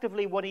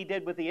effectively what he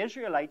did with the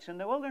Israelites in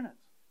the wilderness,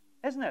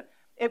 isn't it?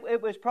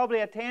 It was probably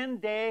a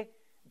 10-day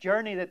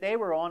journey that they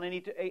were on, and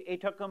he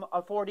took them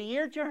a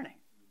 40-year journey.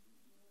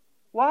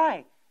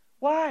 Why?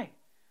 Why?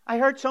 I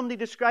heard somebody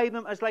describe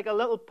them as like a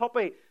little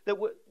puppy that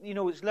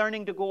was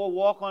learning to go a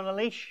walk on a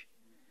leash.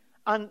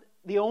 And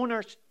the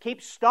owner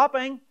keeps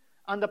stopping,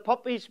 and the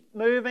puppy's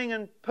moving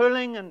and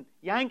pulling and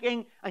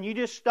yanking, and you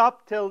just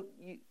stop till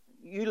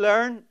you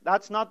learn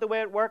that's not the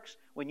way it works.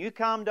 When you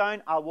calm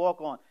down, I'll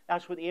walk on.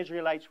 That's what the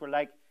Israelites were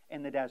like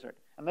in the desert.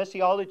 A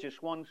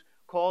missiologist once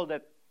called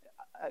it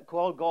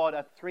called God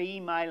a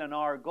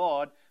 3-mile-an-hour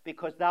God,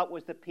 because that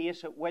was the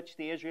pace at which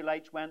the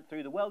Israelites went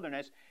through the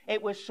wilderness.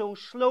 It was so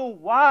slow.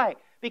 Why?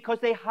 Because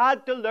they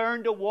had to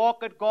learn to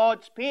walk at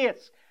God's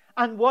pace.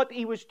 And what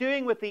he was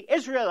doing with the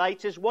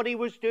Israelites is what he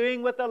was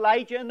doing with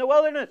Elijah in the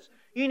wilderness.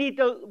 You need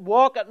to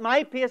walk at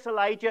my pace,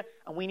 Elijah,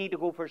 and we need to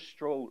go for a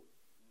stroll.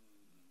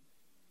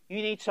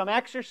 You need some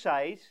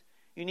exercise.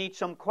 You need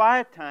some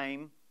quiet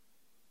time.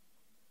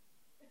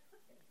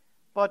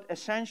 But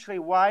essentially,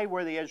 why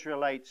were the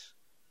Israelites,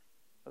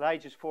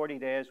 Elijah's 40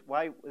 days,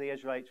 why were the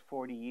Israelites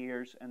 40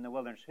 years in the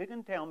wilderness? Who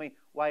can tell me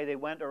why they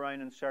went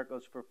around in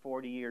circles for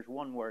 40 years?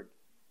 One word.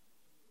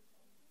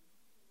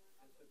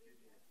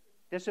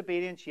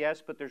 Disobedience,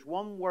 yes, but there's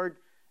one word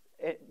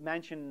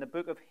mentioned in the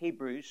book of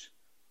Hebrews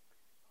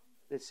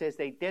that says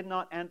they did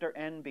not enter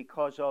in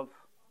because of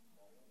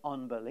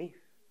unbelief.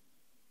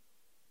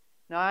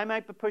 Now, I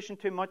might be pushing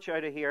too much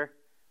out of here,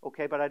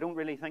 okay, but I don't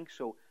really think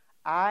so.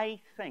 I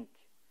think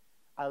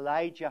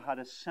Elijah had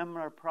a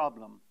similar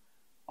problem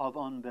of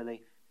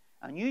unbelief.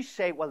 And you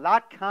say, well,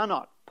 that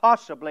cannot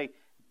possibly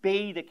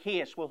be the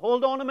case. Well,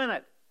 hold on a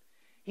minute.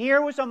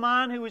 Here was a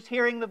man who was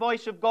hearing the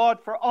voice of God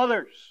for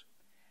others.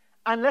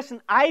 And listen,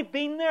 I've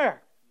been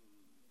there,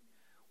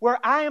 where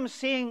I am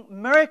seeing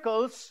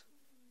miracles,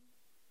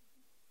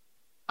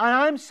 and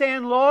I'm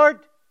saying, Lord,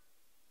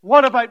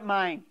 what about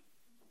mine?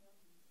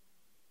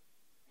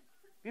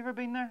 Have you ever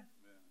been there?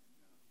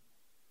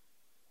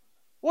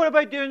 What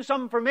about doing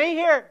something for me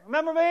here?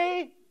 Remember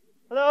me?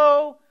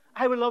 Hello?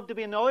 I would love to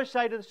be on the other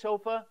side of the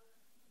sofa,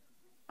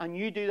 and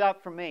you do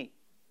that for me.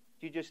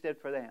 You just did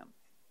for them.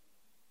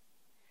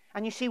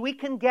 And you see, we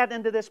can get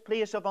into this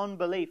place of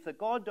unbelief that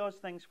God does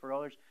things for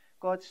others.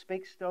 God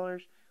speaks to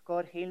others.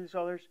 God heals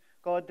others.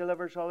 God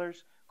delivers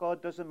others.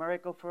 God does a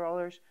miracle for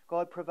others.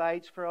 God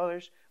provides for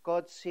others.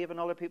 God's saving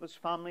other people's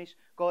families.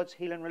 God's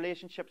healing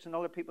relationships in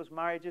other people's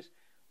marriages.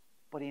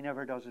 But He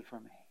never does it for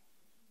me.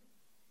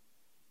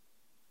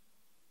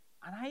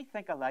 And I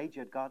think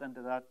Elijah got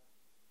into that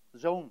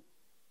zone.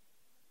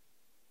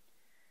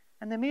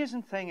 And the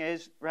amazing thing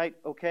is, right,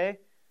 okay,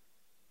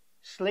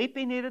 sleep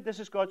he needed. This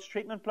is God's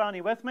treatment plan. Are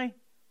you with me?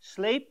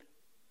 Sleep,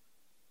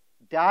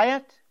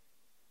 diet,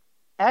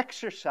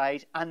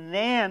 exercise, and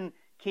then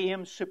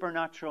came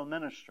supernatural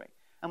ministry.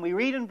 And we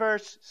read in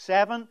verse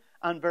 7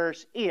 and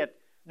verse 8,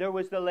 there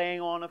was the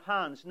laying on of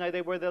hands. Now,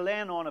 they were the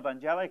laying on of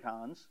angelic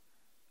hands,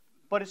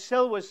 but it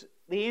still was,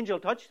 the angel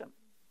touched them.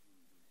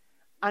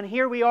 And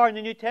here we are in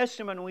the New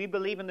Testament, and we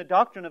believe in the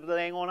doctrine of the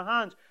laying on of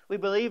hands. We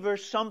believe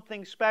there's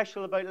something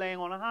special about laying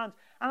on of hands.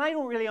 And I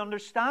don't really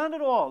understand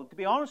it all, to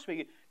be honest with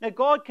you. Now,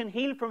 God can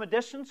heal from a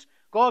distance.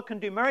 God can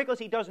do miracles.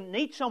 He doesn't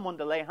need someone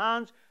to lay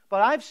hands.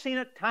 But I've seen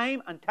it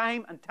time and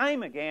time and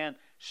time again.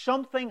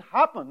 Something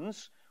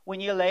happens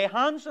when you lay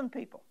hands on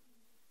people.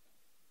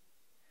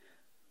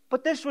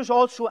 But this was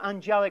also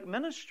angelic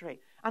ministry.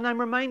 And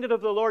I'm reminded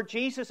of the Lord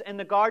Jesus in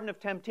the Garden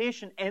of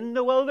Temptation in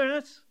the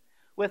wilderness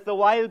with the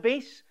wild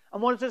beasts.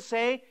 And what does it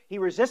say? He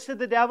resisted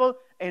the devil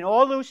in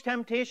all those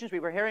temptations. We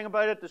were hearing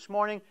about it this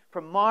morning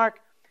from Mark.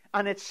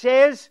 And it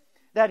says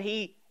that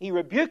he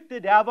rebuked the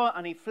devil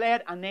and he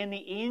fled, and then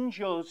the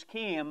angels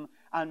came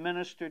and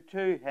ministered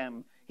to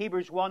him.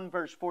 Hebrews 1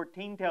 verse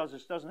 14 tells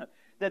us, doesn't it,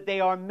 that they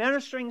are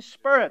ministering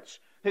spirits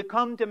who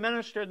come to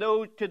minister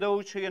to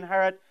those who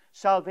inherit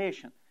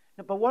salvation.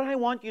 But what I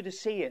want you to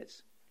see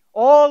is,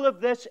 all of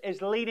this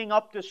is leading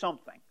up to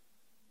something.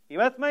 You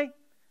with me?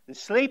 The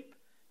sleep,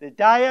 the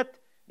diet,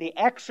 the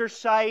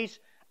exercise,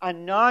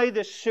 and now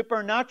the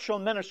supernatural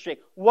ministry.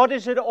 What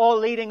is it all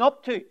leading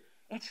up to?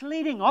 It's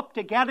leading up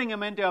to getting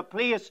him into a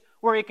place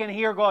where he can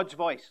hear God's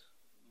voice.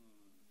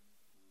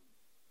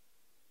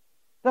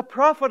 The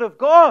prophet of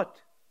God.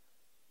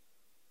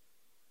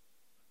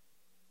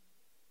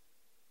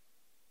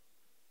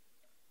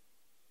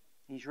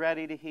 He's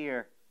ready to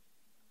hear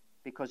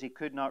because he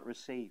could not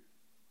receive.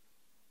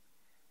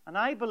 And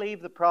I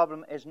believe the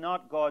problem is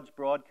not God's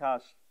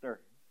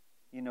broadcaster,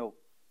 You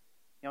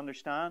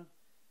understand?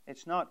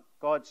 It's not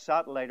God's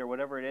satellite or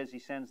whatever it is He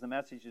sends the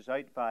messages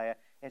out via.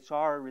 It's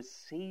our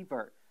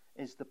receiver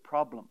is the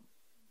problem.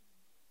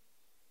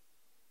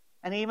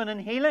 And even in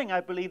healing, I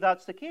believe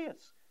that's the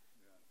case.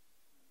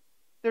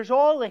 There's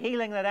all the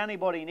healing that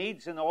anybody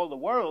needs in all the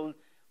world,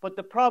 but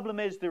the problem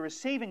is the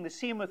receiving. The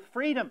same with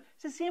freedom.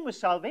 It's the same with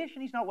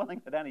salvation. He's not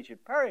willing that any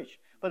should perish,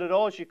 but that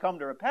all should come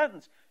to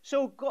repentance.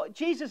 So God,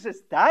 Jesus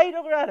has died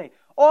already.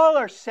 All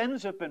our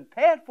sins have been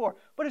paid for,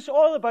 but it's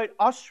all about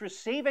us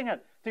receiving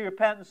it through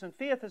repentance and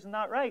faith. Isn't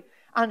that right?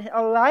 And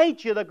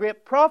Elijah, the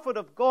great prophet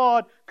of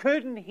God,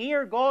 couldn't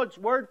hear God's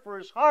word for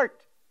his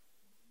heart.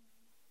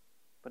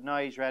 But now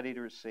he's ready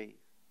to receive.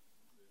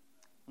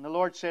 And the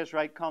Lord says,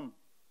 right, come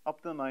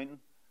up to the mountain.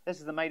 This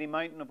is the mighty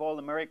mountain of all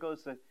the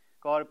miracles that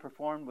God had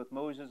performed with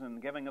Moses and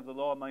the giving of the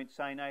law, Mount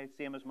Sinai,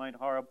 same as Mount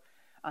Horeb.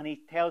 And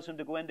he tells him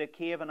to go into a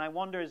cave. And I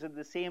wonder, is it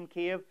the same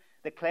cave,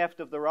 the cleft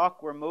of the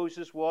rock where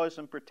Moses was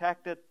and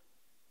protected?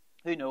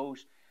 Who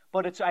knows?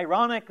 But it's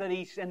ironic that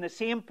he's in the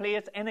same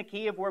place in a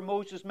cave where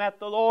Moses met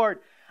the Lord.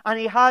 And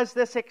he has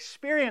this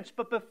experience.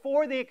 But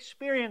before the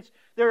experience,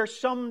 there are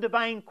some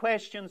divine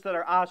questions that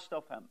are asked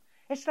of him.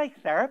 It's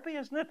like therapy,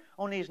 isn't it?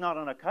 Only he's not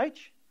on a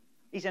couch.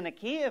 He's in a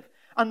cave.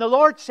 And the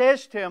Lord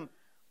says to him,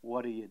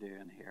 "What are you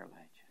doing here,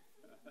 Elijah?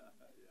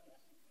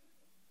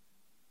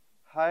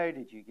 How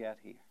did you get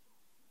here?"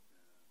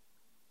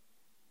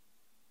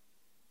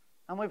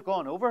 And we've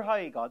gone over how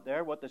he got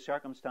there, what the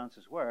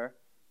circumstances were,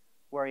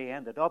 where he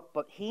ended up.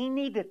 But he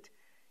needed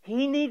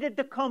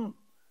to come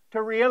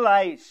to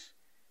realize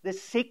the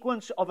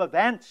sequence of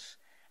events.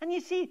 And you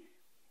see,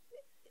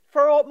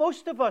 for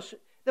most of us,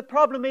 the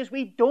problem is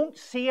we don't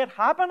see it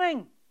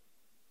happening.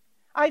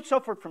 I've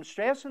suffered from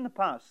stress in the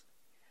past.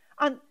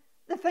 And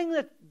the thing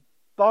that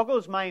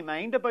boggles my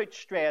mind about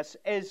stress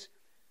is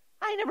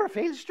I never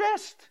feel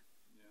stressed.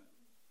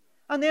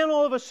 And then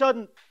all of a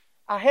sudden,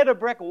 I hit a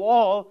brick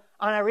wall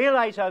and I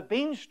realize I've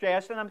been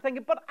stressed, and I'm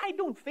thinking, but I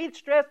don't feel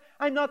stressed.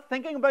 I'm not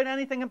thinking about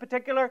anything in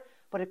particular,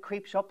 but it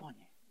creeps up on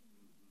you.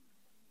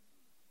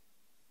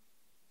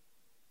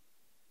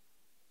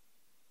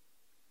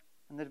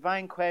 And the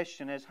divine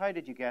question is, how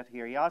did you get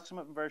here? He asks him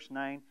it in verse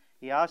 9.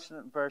 He asks him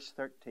it in verse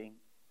 13.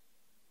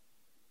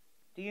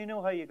 Do you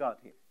know how you got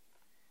here?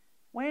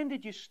 When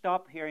did you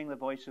stop hearing the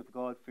voice of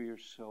God for your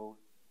soul?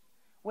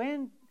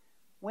 When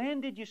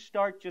did you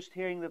start just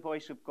hearing the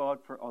voice of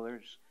God for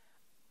others?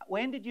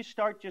 When did you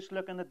start just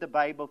looking at the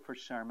Bible for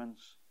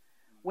sermons?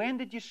 When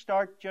did you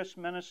start just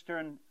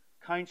ministering,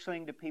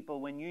 counseling to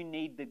people when you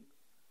need the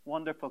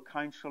wonderful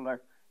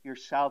counselor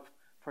yourself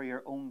for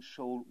your own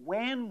soul?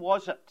 When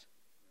was it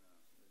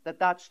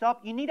that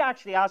stopped? You need to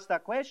actually ask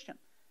that question.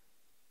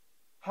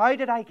 How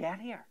did I get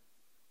here?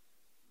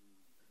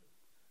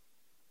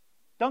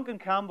 Duncan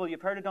Campbell,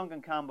 you've heard of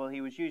Duncan Campbell.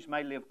 He was used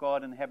mightily of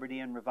God in the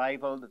Hebridean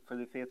revival for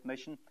the Faith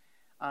Mission.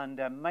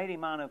 And a mighty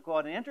man of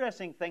God. An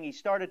interesting thing, he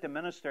started to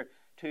minister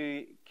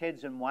to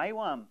kids in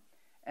YWAM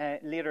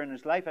later in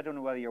his life. I don't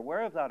know whether you're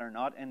aware of that or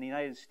not, in the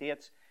United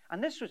States.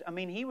 And this was,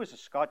 he was a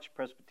Scotch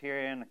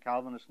Presbyterian, a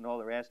Calvinist and all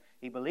the rest.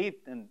 He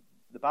believed in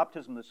the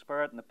baptism of the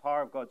Spirit and the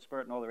power of God's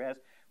Spirit and all the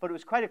rest. But it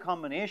was quite a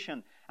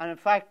combination. And in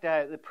fact,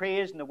 the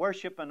praise and the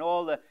worship and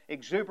all the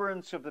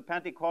exuberance of the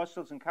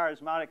Pentecostals and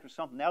Charismatics was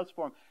something else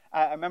for him.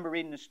 I remember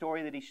reading a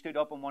story that he stood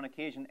up on one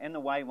occasion in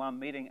the YWAM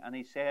meeting, and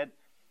he said,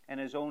 in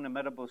his own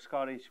imitable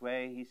Scottish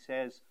way, he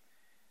says,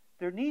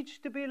 "There needs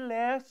to be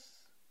less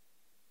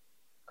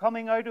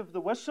coming out of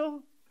the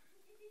whistle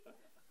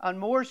and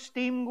more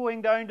steam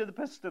going down to the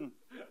piston."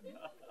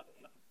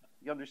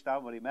 You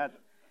understand what he meant?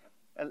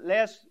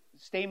 Less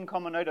steam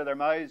coming out of their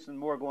mouths and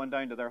more going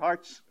down to their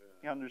hearts.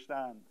 You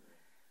understand?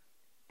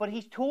 But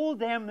he told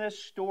them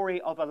this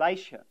story of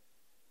Elisha. Do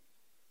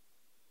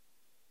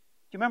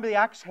you remember the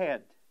axe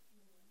head?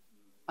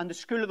 And the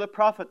school of the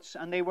prophets,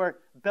 and they were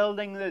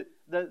building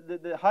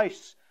the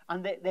house,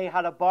 and they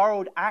had a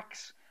borrowed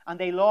axe, and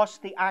they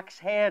lost the axe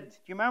head. Do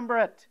you remember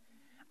it?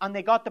 And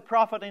they got the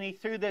prophet, and he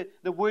threw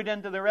the wood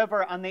into the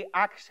river, and the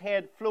axe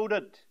head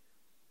floated.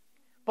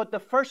 But the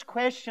first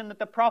question that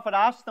the prophet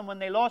asked them when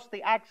they lost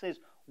the axe is,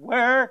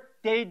 "Where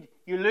did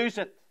you lose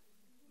it?"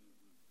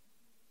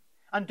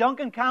 And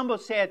Duncan Campbell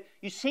said,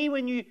 you see,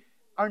 when you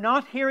are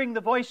not hearing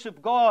the voice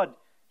of God,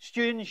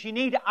 students, you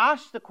need to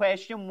ask the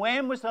question,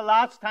 when was the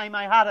last time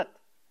I had it?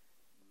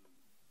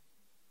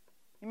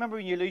 You remember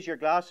when you lose your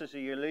glasses or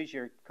you lose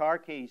your car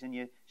keys and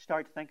you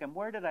start thinking,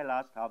 where did I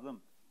last have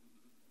them?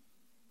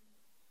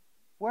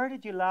 Where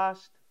did you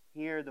last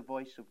hear the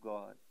voice of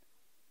God?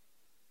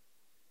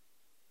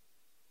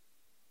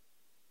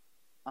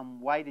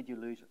 And why did you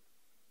lose it?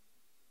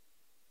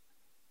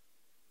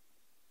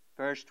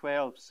 Verse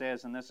 12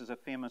 says, and this is a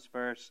famous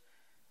verse,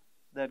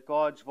 that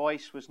God's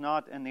voice was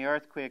not in the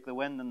earthquake, the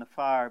wind, and the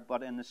fire,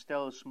 but in the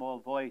still small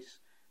voice.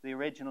 The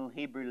original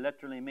Hebrew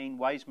literally means,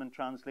 Wiseman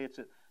translates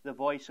it, the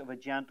voice of a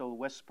gentle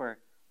whisper.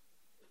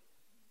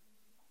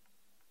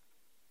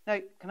 Now,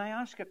 can I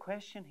ask a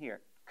question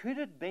here? Could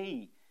it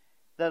be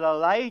that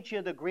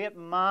Elijah, the great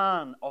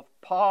man of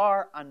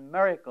power and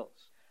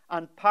miracles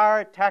and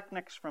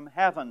pyrotechnics from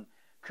heaven,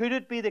 could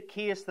it be the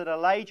case that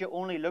Elijah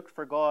only looked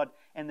for God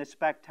in the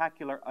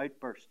spectacular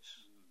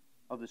outbursts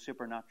of the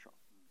supernatural?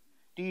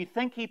 Do you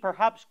think he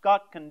perhaps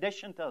got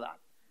conditioned to that?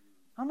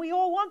 And we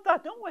all want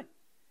that, don't we?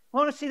 We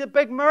want to see the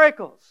big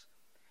miracles.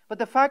 But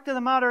the fact of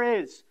the matter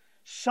is,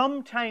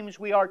 sometimes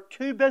we are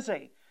too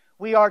busy.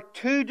 We are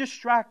too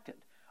distracted.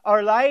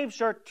 Our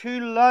lives are too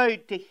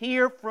loud to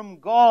hear from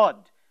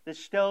God, the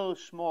still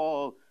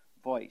small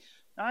voice.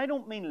 Now, I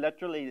don't mean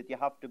literally that you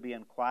have to be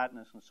in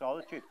quietness and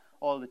solitude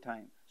all the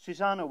time.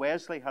 Susanna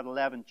Wesley had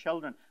 11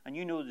 children, and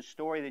you know the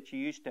story that she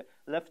used to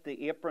lift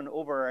the apron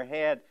over her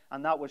head,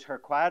 and that was her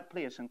quiet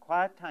place and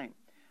quiet time.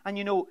 And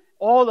you know,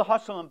 all the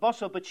hustle and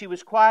bustle, but she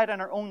was quiet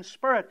in her own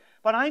spirit.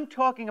 But I'm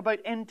talking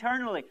about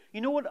internally. You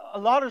know what? A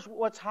lot of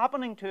what's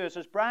happening to us,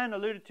 as Brian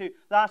alluded to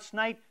last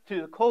night,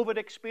 through the COVID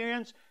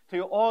experience,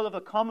 through all of the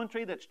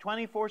commentary that's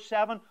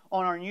 24/7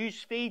 on our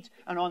news feeds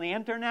and on the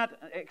internet,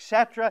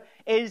 etc.,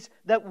 is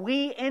that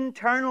we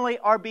internally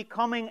are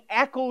becoming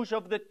echoes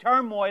of the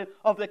turmoil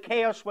of the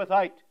chaos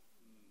without.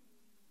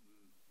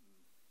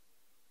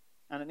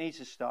 And it needs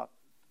to stop.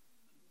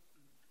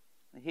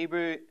 The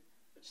Hebrew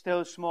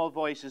still small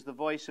voice is the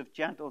voice of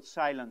gentle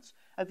silence.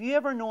 Have you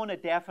ever known a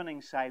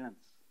deafening silence?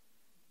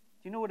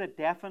 Do you know what a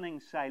deafening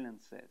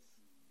silence is?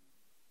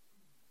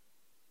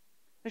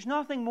 There's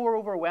nothing more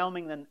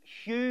overwhelming than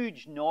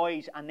huge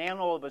noise and then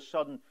all of a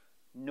sudden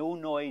no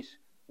noise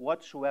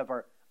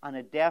whatsoever and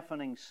a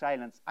deafening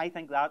silence. I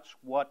think that's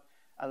what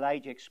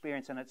Elijah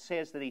experienced. And it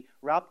says that he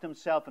wrapped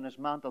himself in his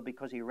mantle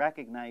because he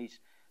recognized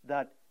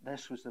that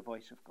this was the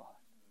voice of God.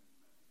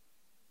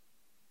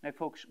 Now,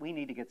 folks, we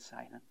need to get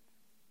silent.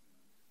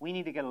 We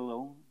need to get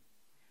alone.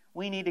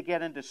 We need to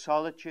get into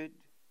solitude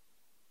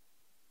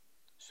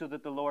so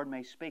that the Lord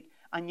may speak.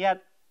 And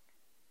yet,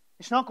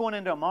 it's not going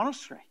into a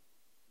monastery.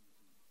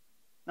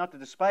 Not to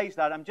despise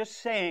that. I'm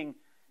just saying,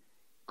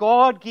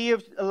 God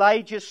gave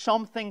Elijah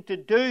something to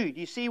do. Do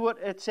you see what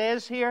it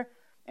says here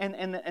in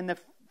the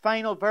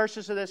final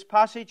verses of this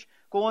passage?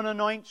 Go and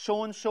anoint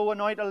so-and-so,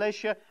 anoint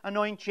Elisha,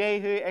 anoint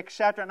Jehu,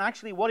 etc. And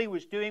actually what he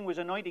was doing was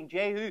anointing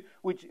Jehu,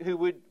 who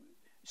would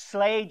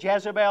slay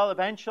Jezebel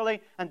eventually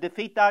and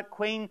defeat that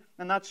queen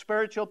and that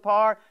spiritual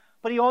power.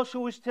 But he also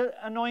was to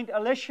anoint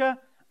Elisha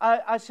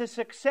as his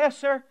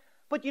successor.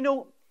 But you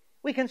know,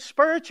 we can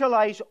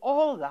spiritualize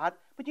all that.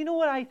 But you know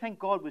what I think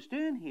God was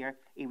doing here?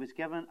 He was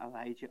giving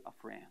Elijah a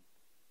friend.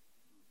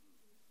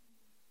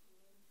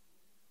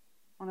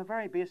 On a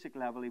very basic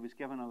level, he was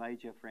giving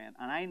Elijah a friend.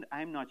 And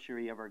I'm not sure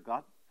he ever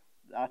got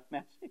that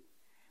message.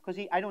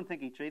 Because I don't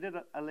think he treated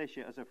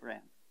Elisha as a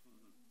friend.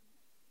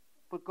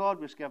 But God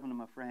was giving him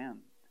a friend.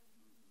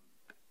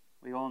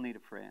 We all need a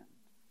friend.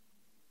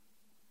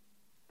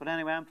 But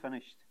anyway, I'm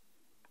finished.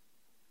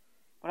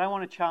 But I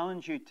want to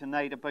challenge you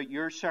tonight about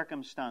your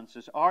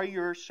circumstances. Are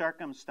your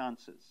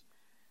circumstances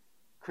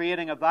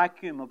creating a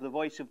vacuum of the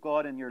voice of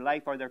God in your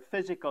life? Are there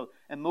physical,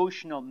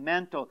 emotional,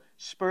 mental,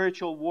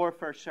 spiritual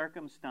warfare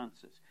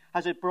circumstances?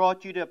 Has it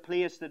brought you to a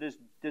place that is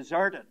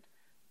deserted,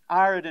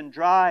 arid and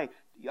dry?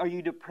 Are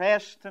you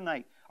depressed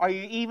tonight? Are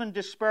you even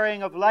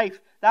despairing of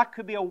life? That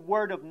could be a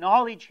word of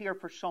knowledge here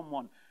for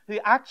someone who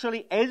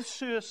actually is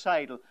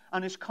suicidal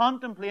and is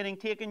contemplating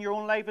taking your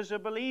own life as a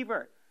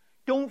believer.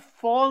 Don't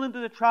fall into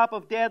the trap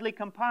of deadly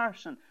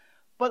comparison,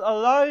 but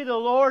allow the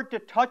Lord to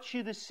touch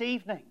you this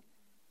evening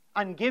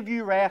and give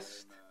you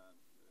rest.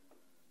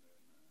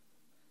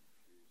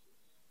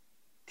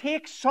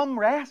 Take some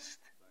rest.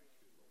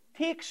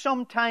 Take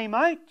some time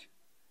out.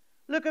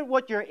 Look at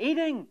what you're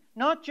eating,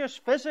 not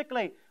just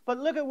physically, but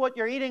look at what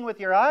you're eating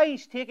with your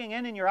eyes, taking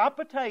in your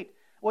appetite,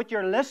 what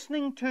you're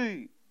listening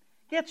to.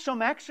 Get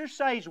some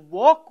exercise.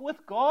 Walk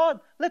with God.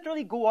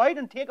 Literally go out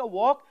and take a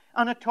walk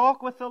and a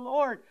talk with the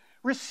Lord.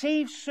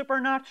 Receive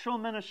supernatural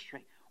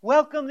ministry.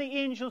 Welcome the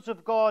angels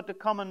of God to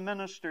come and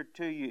minister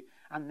to you.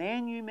 And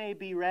then you may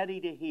be ready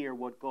to hear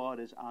what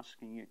God is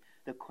asking you,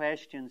 the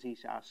questions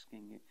He's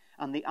asking you,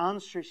 and the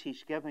answers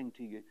He's giving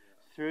to you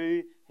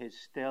through His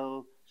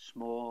still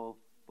small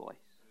voice.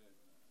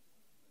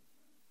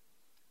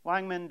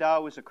 Wang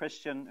Mindao was a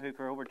Christian who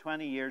for over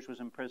 20 years was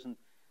imprisoned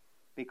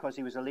because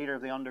he was a leader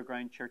of the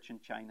underground church in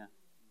China.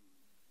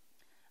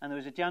 And there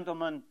was a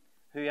gentleman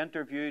who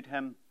interviewed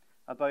him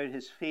about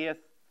his faith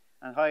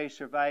and how he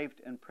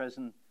survived in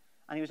prison.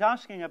 And he was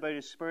asking about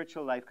his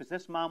spiritual life because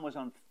this man was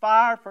on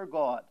fire for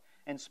God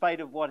in spite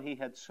of what he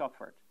had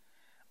suffered.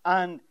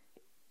 And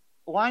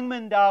Wang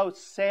Mindao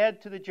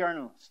said to the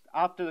journalist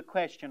after the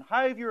question,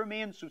 "How have you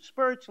remained so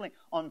spiritually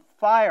on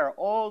fire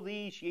all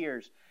these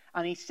years?"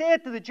 And he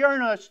said to the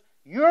journalist,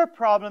 "Your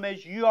problem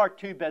is you are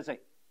too busy."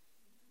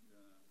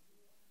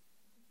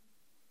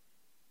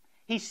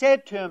 He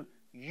said to him,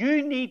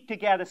 "You need to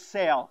get a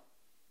cell."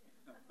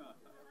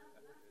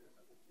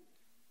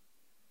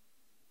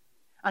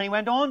 And he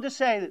went on to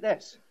say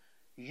this,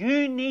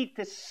 "You need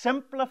to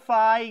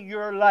simplify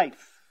your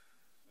life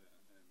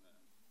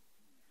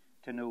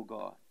to know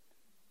God."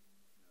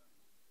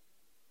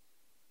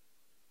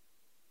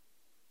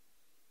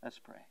 Let's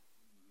pray.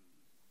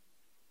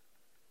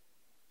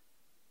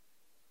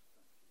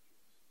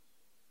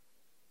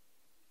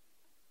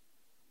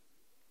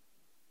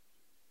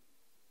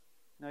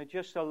 Now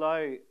just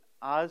allow,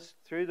 as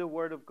through the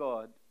Word of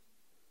God,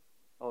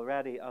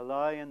 already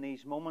allow in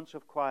these moments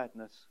of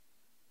quietness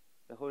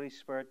the Holy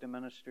Spirit to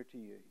minister to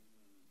you.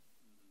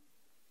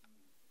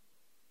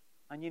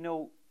 And you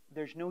know,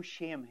 there's no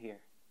shame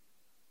here.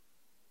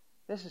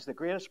 This is the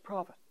greatest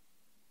prophet.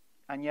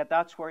 And yet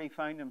that's where he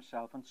found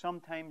himself. And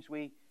sometimes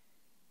we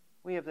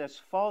have this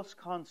false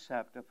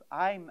concept of,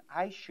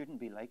 I shouldn't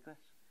be like this.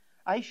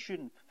 I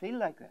shouldn't feel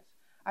like this.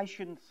 I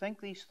shouldn't think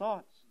these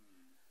thoughts.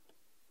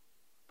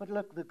 But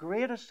look, the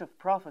greatest of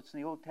prophets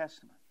in the Old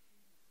Testament,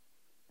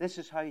 this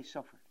is how he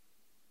suffered.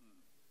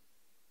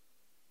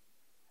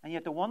 And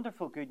yet the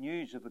wonderful good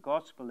news of the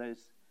gospel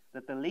is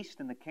that the least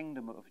in the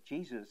kingdom of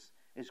Jesus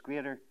is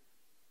greater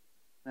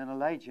than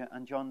Elijah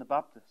and John the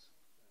Baptist,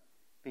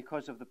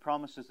 because of the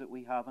promises that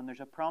we have. And there's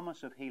a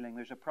promise of healing.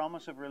 There's a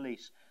promise of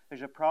release.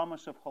 There's a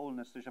promise of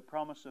wholeness. There's a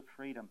promise of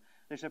freedom.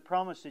 There's a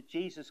promise that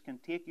Jesus can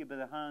take you by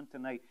the hand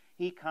tonight.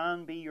 He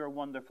can be your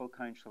wonderful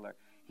counselor.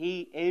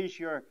 He is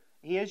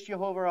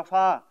Jehovah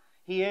Rapha.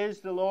 He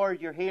is the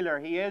Lord your healer.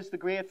 He is the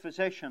great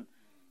physician.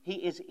 He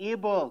is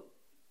able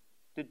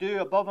to do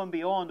above and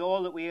beyond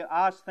all that we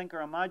ask, think,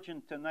 or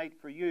imagine tonight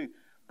for you.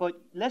 But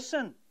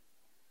listen,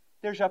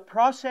 there's a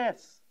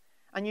process.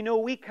 And you know,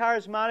 we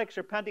charismatics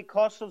or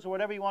Pentecostals or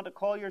whatever you want to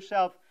call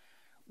yourself,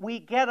 we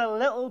get a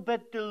little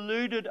bit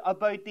deluded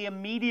about the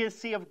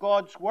immediacy of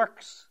God's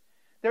works.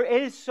 There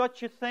is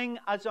such a thing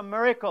as a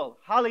miracle.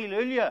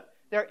 Hallelujah.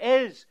 There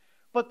is.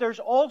 But there's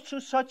also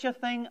such a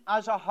thing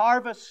as a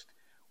harvest,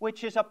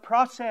 which is a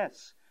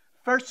process.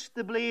 First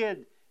the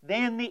blade,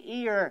 then the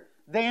ear,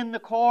 then the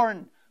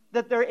corn.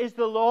 That there is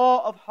the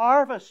law of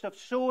harvest, of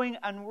sowing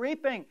and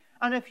reaping.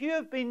 And if you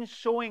have been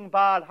sowing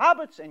bad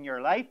habits in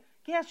your life,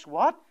 guess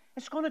what?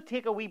 It's going to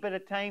take a wee bit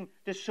of time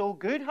to sow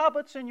good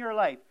habits in your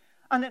life.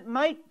 And it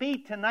might be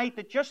tonight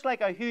that just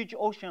like a huge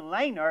ocean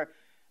liner,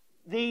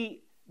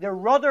 the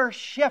rudder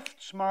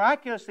shifts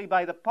miraculously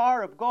by the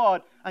power of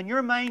God, and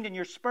your mind and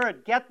your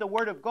spirit get the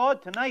Word of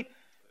God tonight.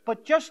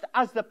 But just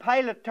as the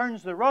pilot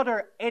turns the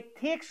rudder, it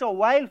takes a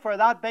while for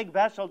that big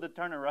vessel to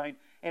turn around.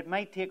 It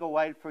might take a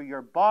while for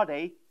your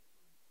body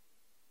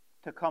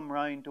to come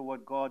round to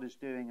what God is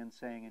doing and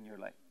saying in your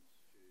life.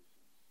 Do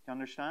you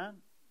understand?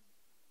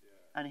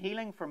 And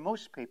healing for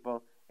most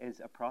people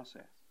is a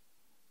process.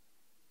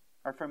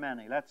 Or for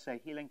many. Let's say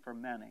healing for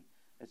many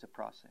is a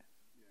process.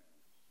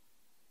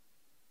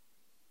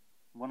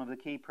 One of the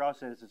key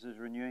processes is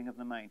renewing of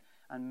the mind.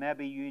 And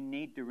maybe you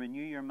need to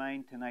renew your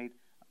mind tonight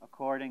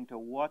according to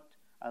what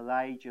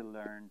Elijah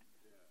learned.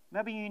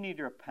 Maybe you need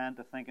to repent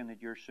of thinking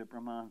that you're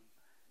Superman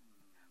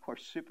or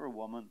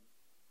Superwoman.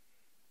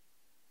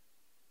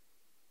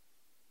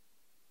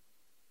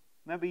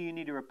 Maybe you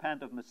need to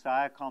repent of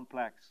Messiah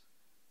complex,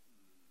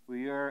 where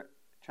you're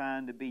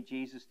trying to be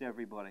Jesus to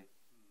everybody.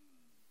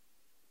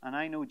 And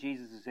I know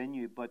Jesus is in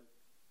you, but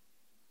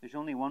there's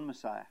only one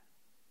Messiah.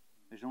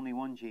 There's only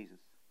one Jesus.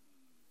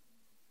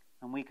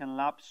 And we can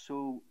lapse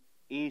so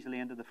easily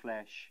into the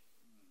flesh.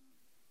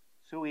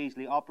 So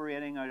easily,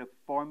 operating out of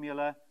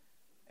formula,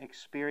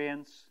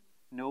 experience,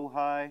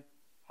 know-how,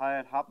 how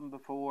it happened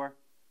before.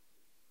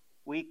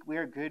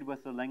 We're good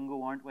with the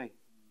lingo, aren't we?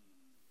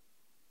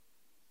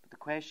 But the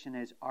question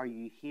is, are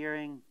you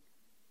hearing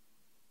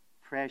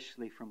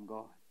freshly from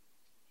God?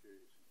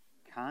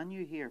 Can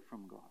you hear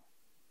from God?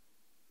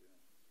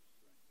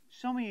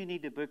 Some of you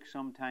need to book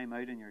some time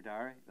out in your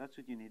diary. That's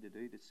what you need to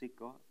do, to seek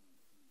God.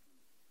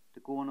 To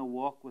go on a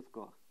walk with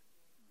God.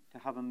 To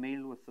have a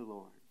meal with the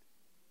Lord.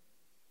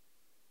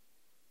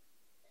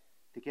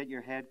 To get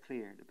your head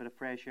cleared. A bit of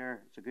fresh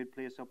air. It's a good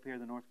place up here on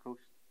the north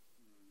coast.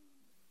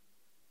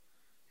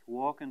 To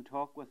walk and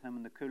talk with Him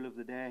in the cool of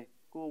the day.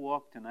 Go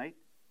walk tonight.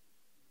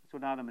 That's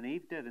what Adam and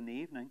Eve did in the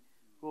evening.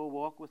 Go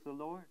walk with the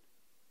Lord.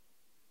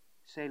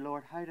 Say,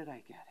 Lord, how did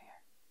I get here?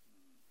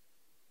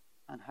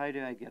 And how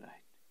do I get out?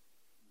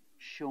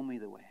 Show me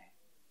the way.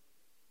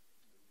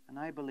 And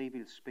I believe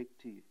He'll speak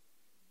to you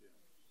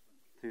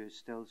through a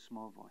still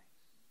small voice.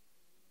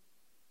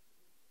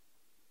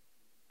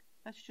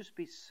 Let's just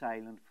be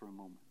silent for a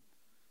moment.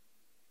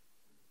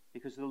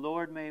 Because the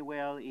Lord may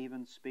well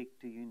even speak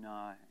to you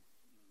now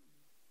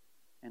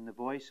in the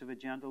voice of a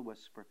gentle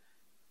whisper.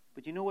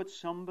 But you know what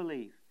some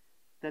believe?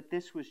 That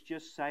this was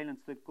just silence,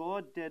 that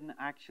God didn't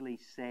actually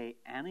say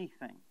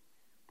anything,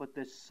 but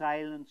the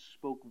silence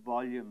spoke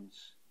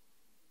volumes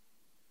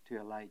to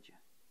Elijah.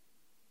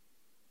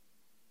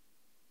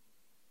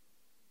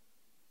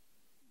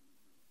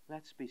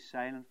 Let's be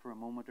silent for a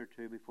moment or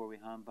two before we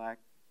hand back.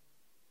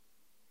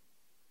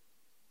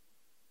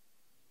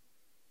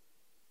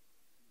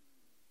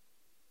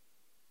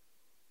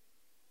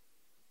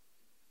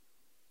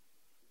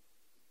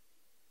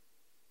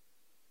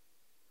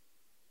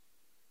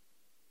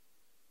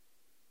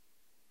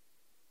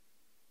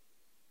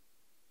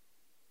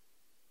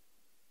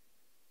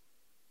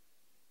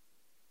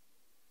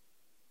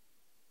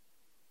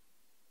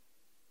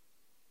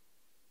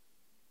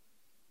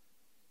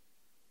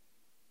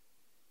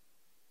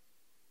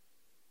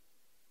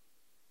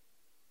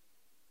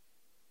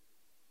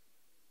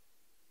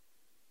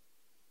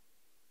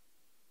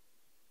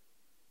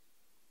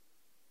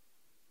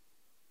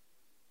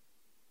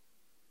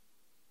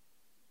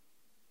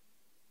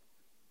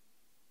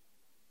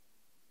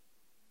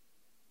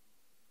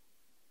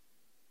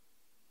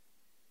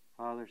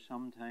 Father,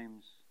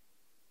 sometimes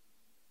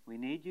we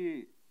need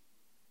you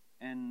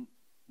in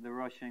the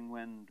rushing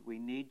wind. We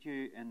need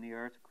you in the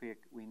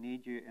earthquake. We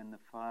need you in the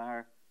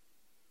fire.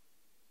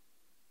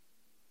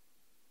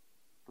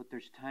 But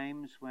there's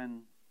times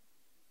when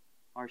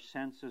our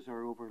senses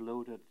are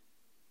overloaded.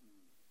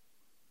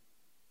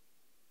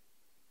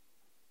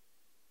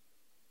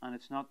 And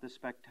it's not the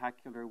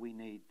spectacular we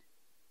need,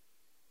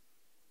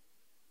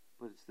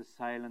 but it's the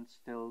silent,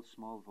 still,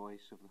 small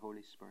voice of the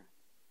Holy Spirit.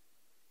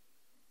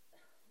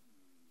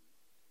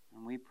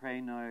 And we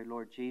pray now,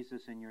 Lord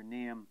Jesus, in your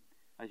name,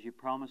 as you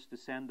promised to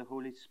send the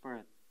Holy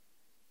Spirit,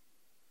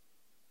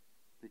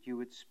 that you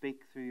would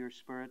speak through your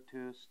Spirit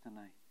to us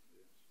tonight.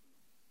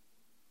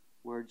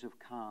 Words of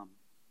calm.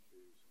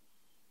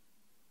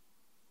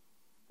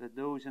 that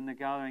those in the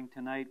gathering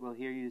tonight will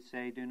hear you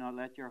say, do not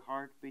let your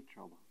heart be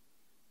troubled.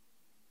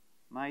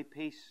 My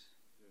peace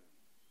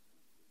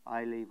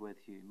I leave with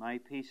you. My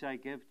peace I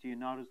give to you,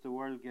 not as the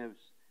world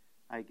gives,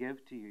 I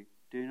give to you.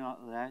 Do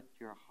not let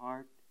your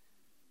heart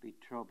be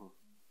troubled,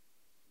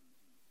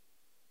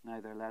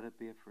 neither let it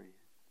be afraid.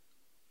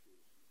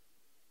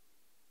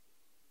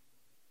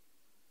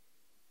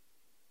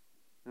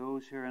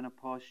 Those who are in a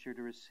posture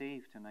to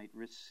receive tonight,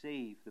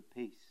 receive the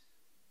peace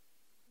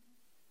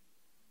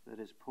that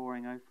is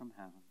pouring out from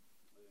heaven.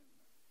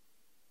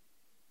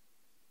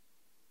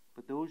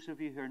 But those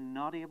of you who are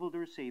not able to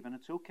receive, and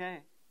it's okay,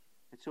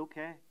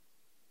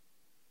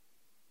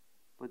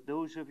 but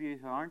those of you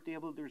who aren't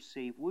able to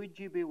receive, would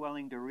you be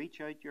willing to reach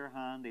out your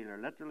hand, either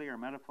literally or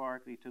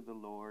metaphorically, to the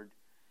Lord?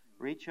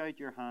 Reach out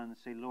your hand and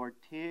say, Lord,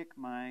 take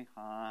my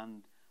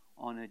hand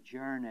on a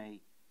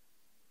journey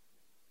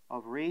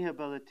of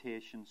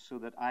rehabilitation so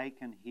that I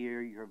can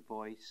hear your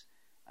voice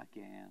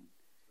again.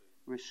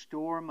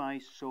 Restore my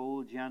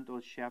soul,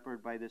 gentle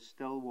shepherd, by the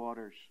still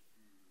waters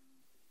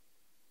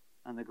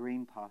and the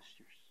green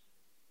pastures,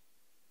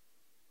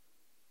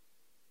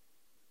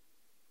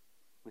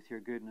 with your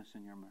goodness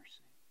and your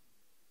mercy.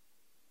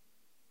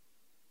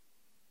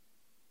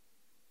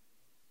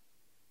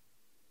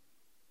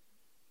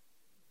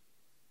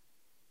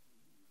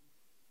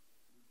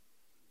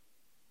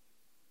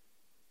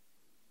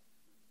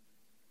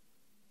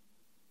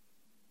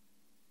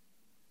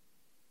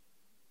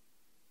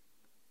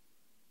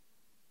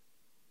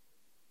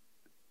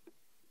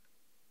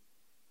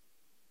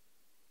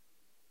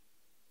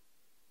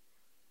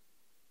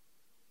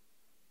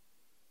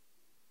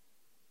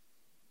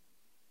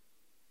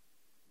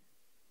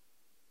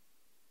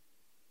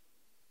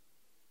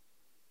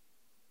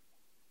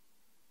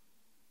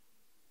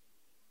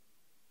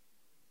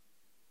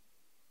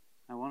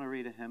 I want to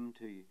read a hymn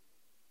to you,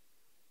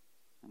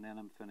 and then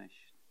I'm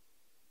finished.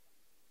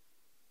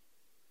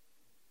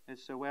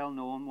 It's a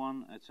well-known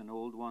one. It's an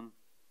old one.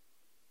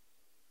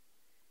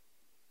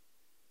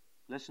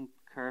 Listen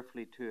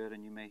carefully to it,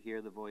 and you may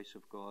hear the voice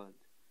of God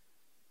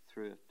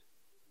through it.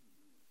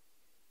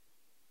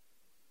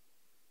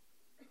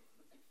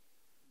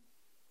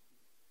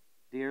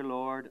 Dear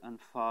Lord and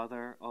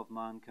Father of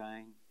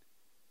mankind,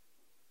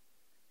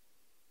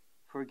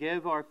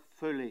 forgive our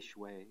foolish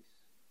ways.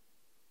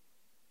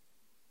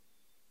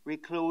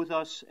 Reclothe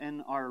us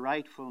in our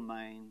rightful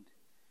mind.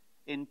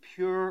 In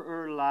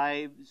purer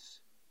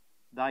lives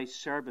thy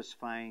service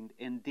find.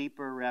 In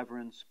deeper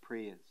reverence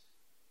praise.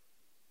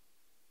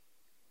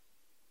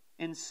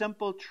 In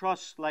simple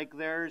trust like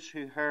theirs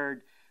who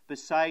heard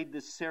beside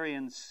the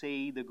Syrian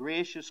sea the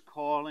gracious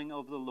calling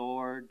of the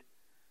Lord,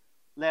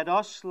 let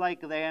us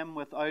like them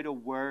without a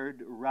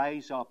word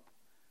rise up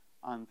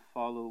and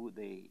follow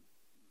thee.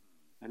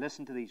 Now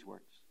listen to these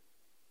words.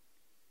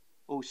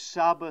 O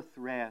Sabbath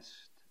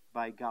rest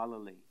by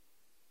Galilee,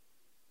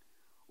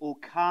 O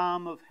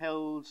calm of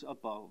hills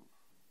above,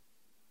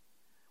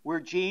 where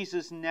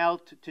Jesus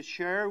knelt to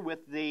share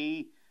with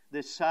thee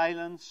the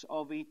silence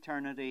of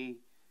eternity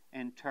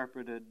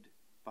interpreted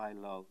by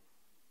love.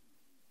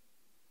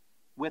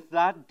 With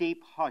that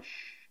deep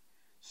hush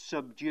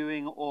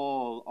subduing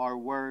all our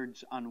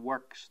words and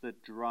works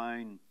that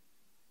drown,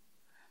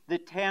 the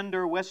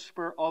tender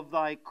whisper of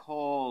thy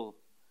call,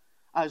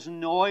 as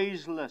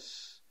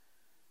noiseless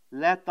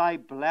let thy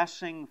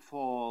blessing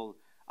fall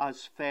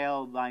as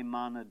fell thy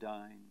manna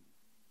down.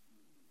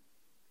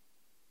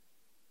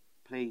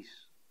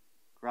 Please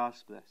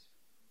grasp this.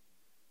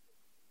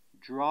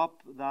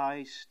 Drop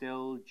thy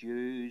still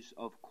dews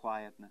of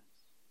quietness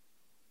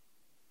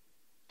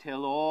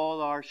till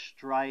all our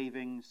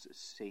strivings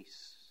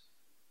cease.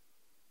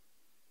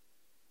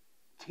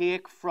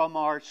 Take from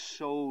our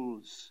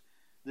souls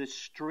the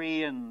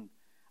strain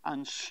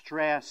and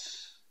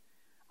stress,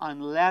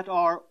 and let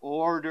our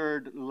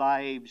ordered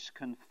lives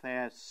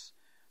confess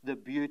the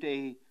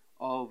beauty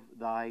of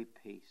thy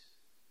peace.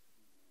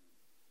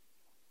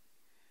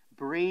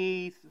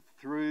 Breathe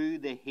through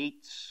the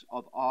heats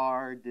of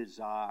our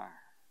desire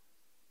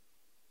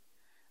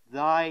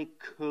thy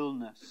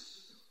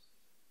coolness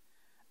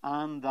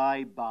and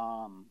thy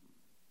balm.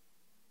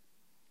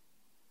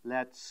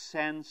 Let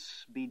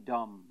sense be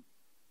dumb,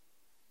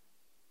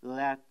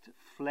 let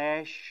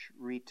flesh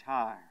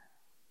retire.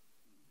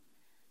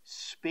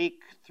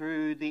 Speak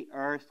through the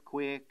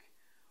earthquake,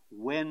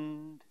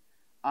 wind,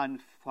 and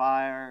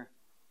fire,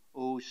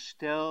 O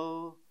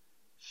still,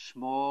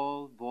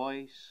 small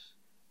voice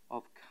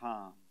of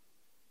calm.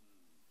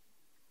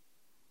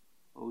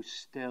 O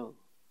still,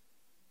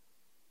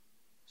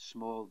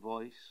 small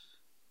voice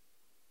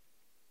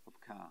of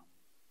calm.